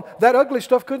strong that ugly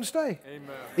stuff couldn't stay.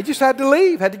 Amen. It just had to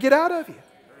leave, had to get out of you.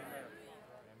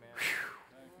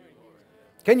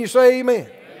 Can you say amen?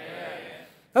 Amen?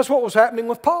 That's what was happening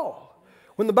with Paul.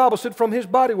 When the Bible said from his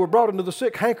body were brought into the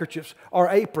sick handkerchiefs or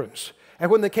aprons.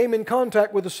 And when they came in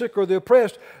contact with the sick or the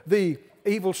oppressed, the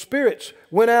evil spirits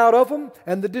went out of them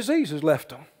and the diseases left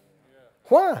them.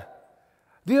 Why?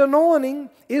 The anointing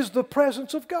is the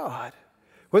presence of God.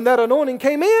 When that anointing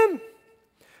came in,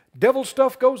 devil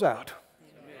stuff goes out.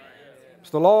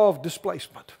 It's the law of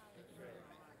displacement.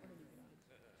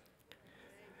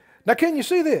 Now can you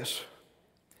see this?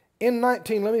 In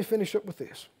 19, let me finish up with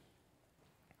this.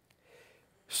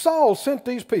 Saul sent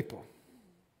these people.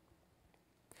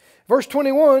 Verse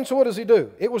 21, so what does he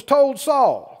do? It was told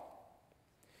Saul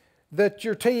that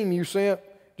your team you sent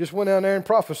just went down there and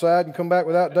prophesied and come back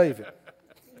without David.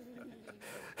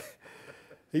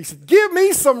 He said, give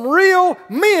me some real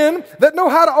men that know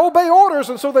how to obey orders,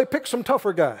 and so they picked some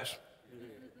tougher guys.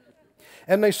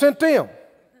 And they sent them.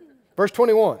 Verse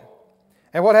 21.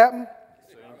 And what happened?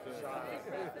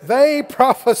 They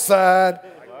prophesied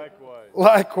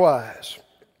likewise.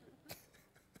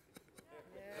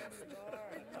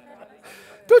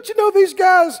 Don't you know these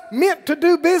guys meant to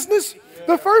do business?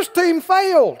 The first team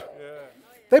failed.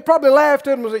 They probably laughed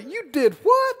at him and said, you did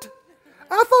what?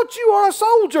 I thought you were a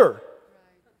soldier.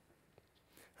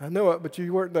 I know it, but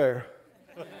you weren't there.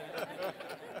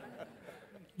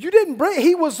 You didn't bring,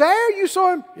 he was there? You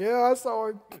saw him? Yeah, I saw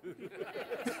him.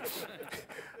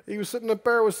 He was sitting up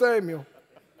there with Samuel.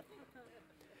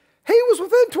 He was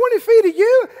within 20 feet of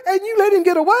you, and you let him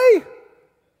get away.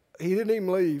 He didn't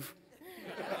even leave.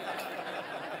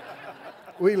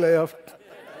 We left.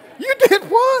 You did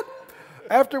what?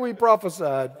 After we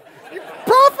prophesied. You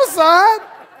prophesied?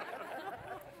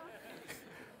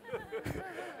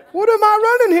 What am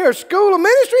I running here? School of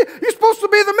ministry? You're supposed to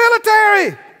be the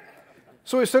military.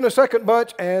 So he sent a second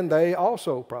bunch, and they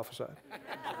also prophesied.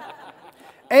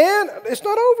 And it's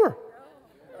not over.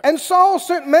 And Saul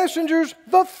sent messengers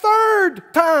the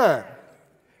third time.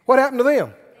 What happened to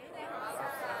them?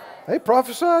 They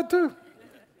prophesied too.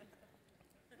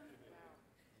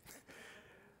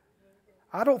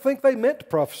 I don't think they meant to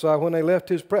prophesy when they left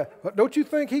his presence. Don't you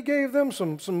think he gave them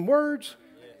some words?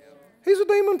 He's a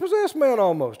demon-possessed man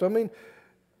almost. I mean,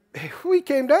 if we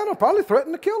came down and probably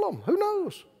threatened to kill him. Who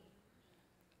knows?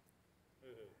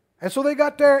 And so they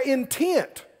got their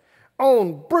intent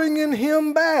on bringing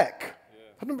him back.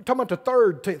 I'm talking about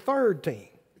the third team.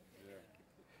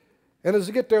 And as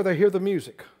they get there, they hear the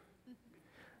music.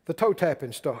 The toe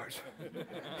tapping starts.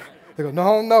 They go,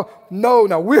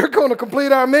 no, we're going to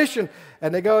complete our mission.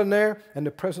 And they go in there, and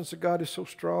the presence of God is so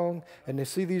strong, and they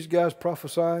see these guys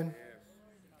prophesying.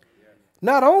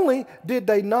 Not only did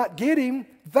they not get him,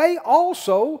 they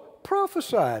also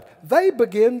prophesied. They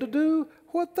began to do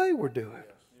what they were doing.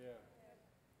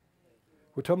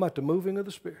 We're talking about the moving of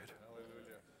the Spirit.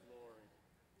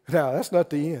 Now, that's not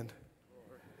the end.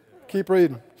 Keep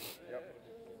reading.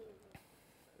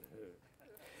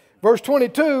 Verse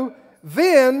 22,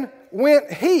 then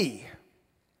went he.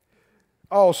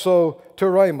 also to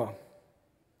Ramah.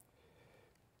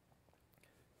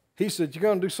 He said, you're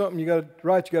going to do something you got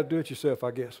to do it yourself,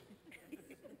 I guess.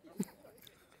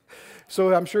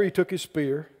 So I'm sure he took his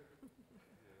spear.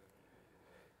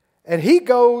 And he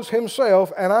goes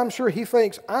himself, and I'm sure he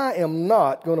thinks, I am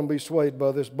not going to be swayed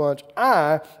by this bunch.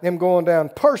 I am going down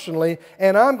personally,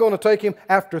 and I'm going to take him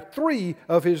after 3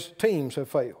 of his teams have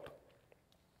failed.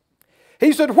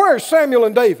 He said, where's Samuel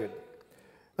and David?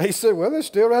 He said, well, they're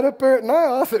still right up there at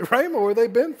Naioth at Ramah where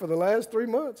they've been for the last 3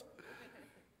 months.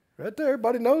 Right there,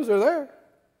 everybody knows they're there.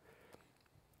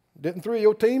 Didn't 3 of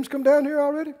your teams come down here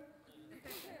already?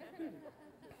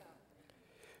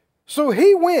 So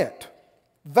he went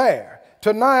there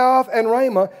to Naioth and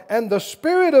Ramah, and the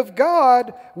Spirit of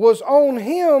God was on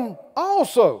him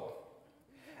also.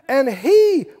 And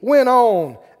he went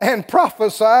on and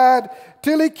prophesied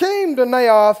till he came to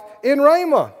Naioth in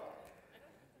Ramah.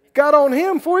 Got on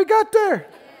him before he got there.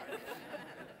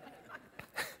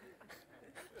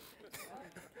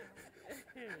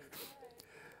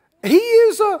 He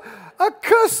is a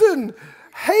cussing,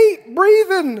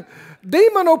 hate-breathing,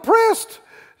 demon-oppressed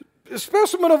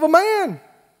specimen of a man.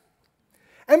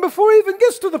 And before he even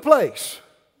gets to the place,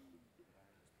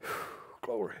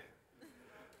 glory.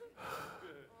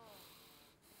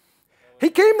 He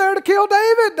came there to kill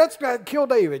David. That's kill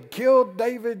David. Kill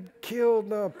David.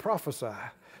 Kill, prophesy.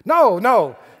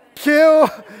 No. Kill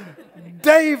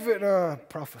David.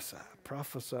 Prophesy.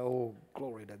 Prophesy. Oh,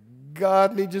 glory to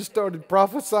God. And he just started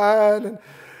prophesying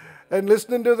and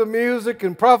listening to the music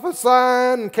and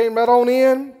prophesying and came right on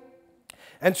in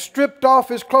and stripped off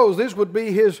his clothes. This would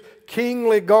be his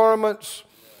kingly garments,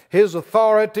 his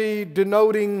authority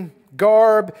denoting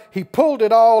garb. He pulled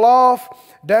it all off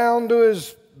down to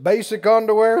his basic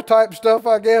underwear type stuff,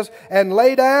 I guess, and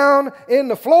lay down in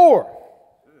the floor.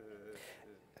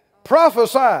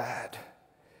 Prophesied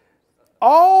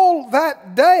all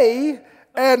that day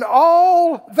and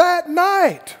all that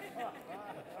night.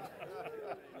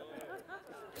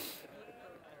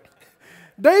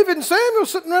 David and Samuel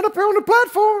sitting right up here on the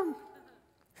platform.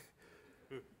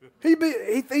 He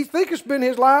think it's been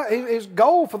his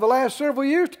goal for the last several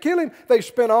years to kill him. They've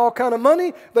spent all kind of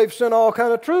money. They've sent all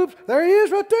kind of troops. There he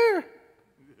is right there.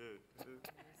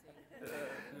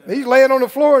 He's laying on the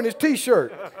floor in his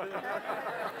T-shirt.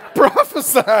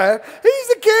 Prophesying. He's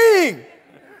the king.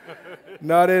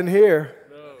 Not in here.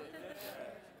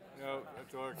 No,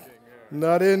 that's our king. Yeah.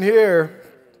 Not in here.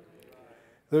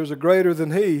 There's a greater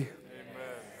than he. Amen.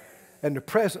 And the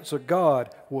presence of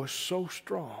God was so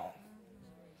strong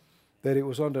that it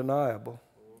was undeniable.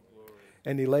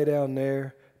 And he lay down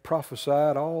there,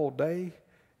 prophesied all day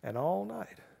and all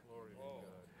night.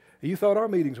 You thought our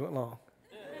meetings went long.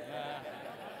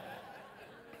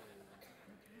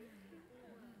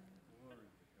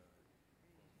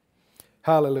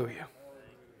 Hallelujah.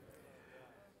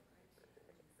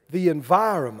 The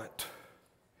environment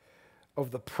of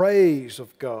the praise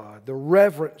of God, the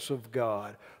reverence of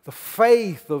God, the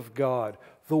faith of God,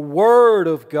 the Word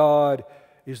of God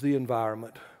is the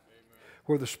environment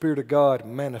where the Spirit of God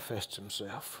manifests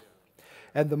Himself.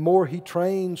 And the more He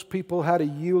trains people how to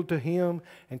yield to Him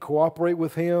and cooperate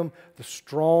with Him, the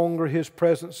stronger His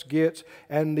presence gets,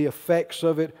 and the effects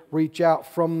of it reach out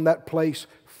from that place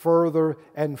further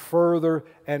and further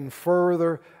and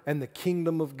further, and the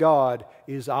kingdom of God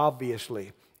is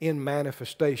obviously in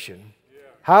manifestation.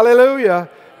 Hallelujah!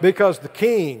 Because the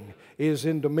King is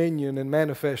in dominion and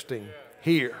manifesting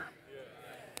here.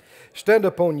 Stand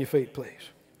up on your feet, please.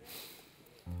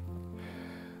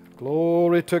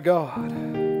 Glory to God.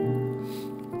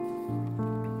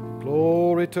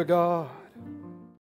 Glory to God.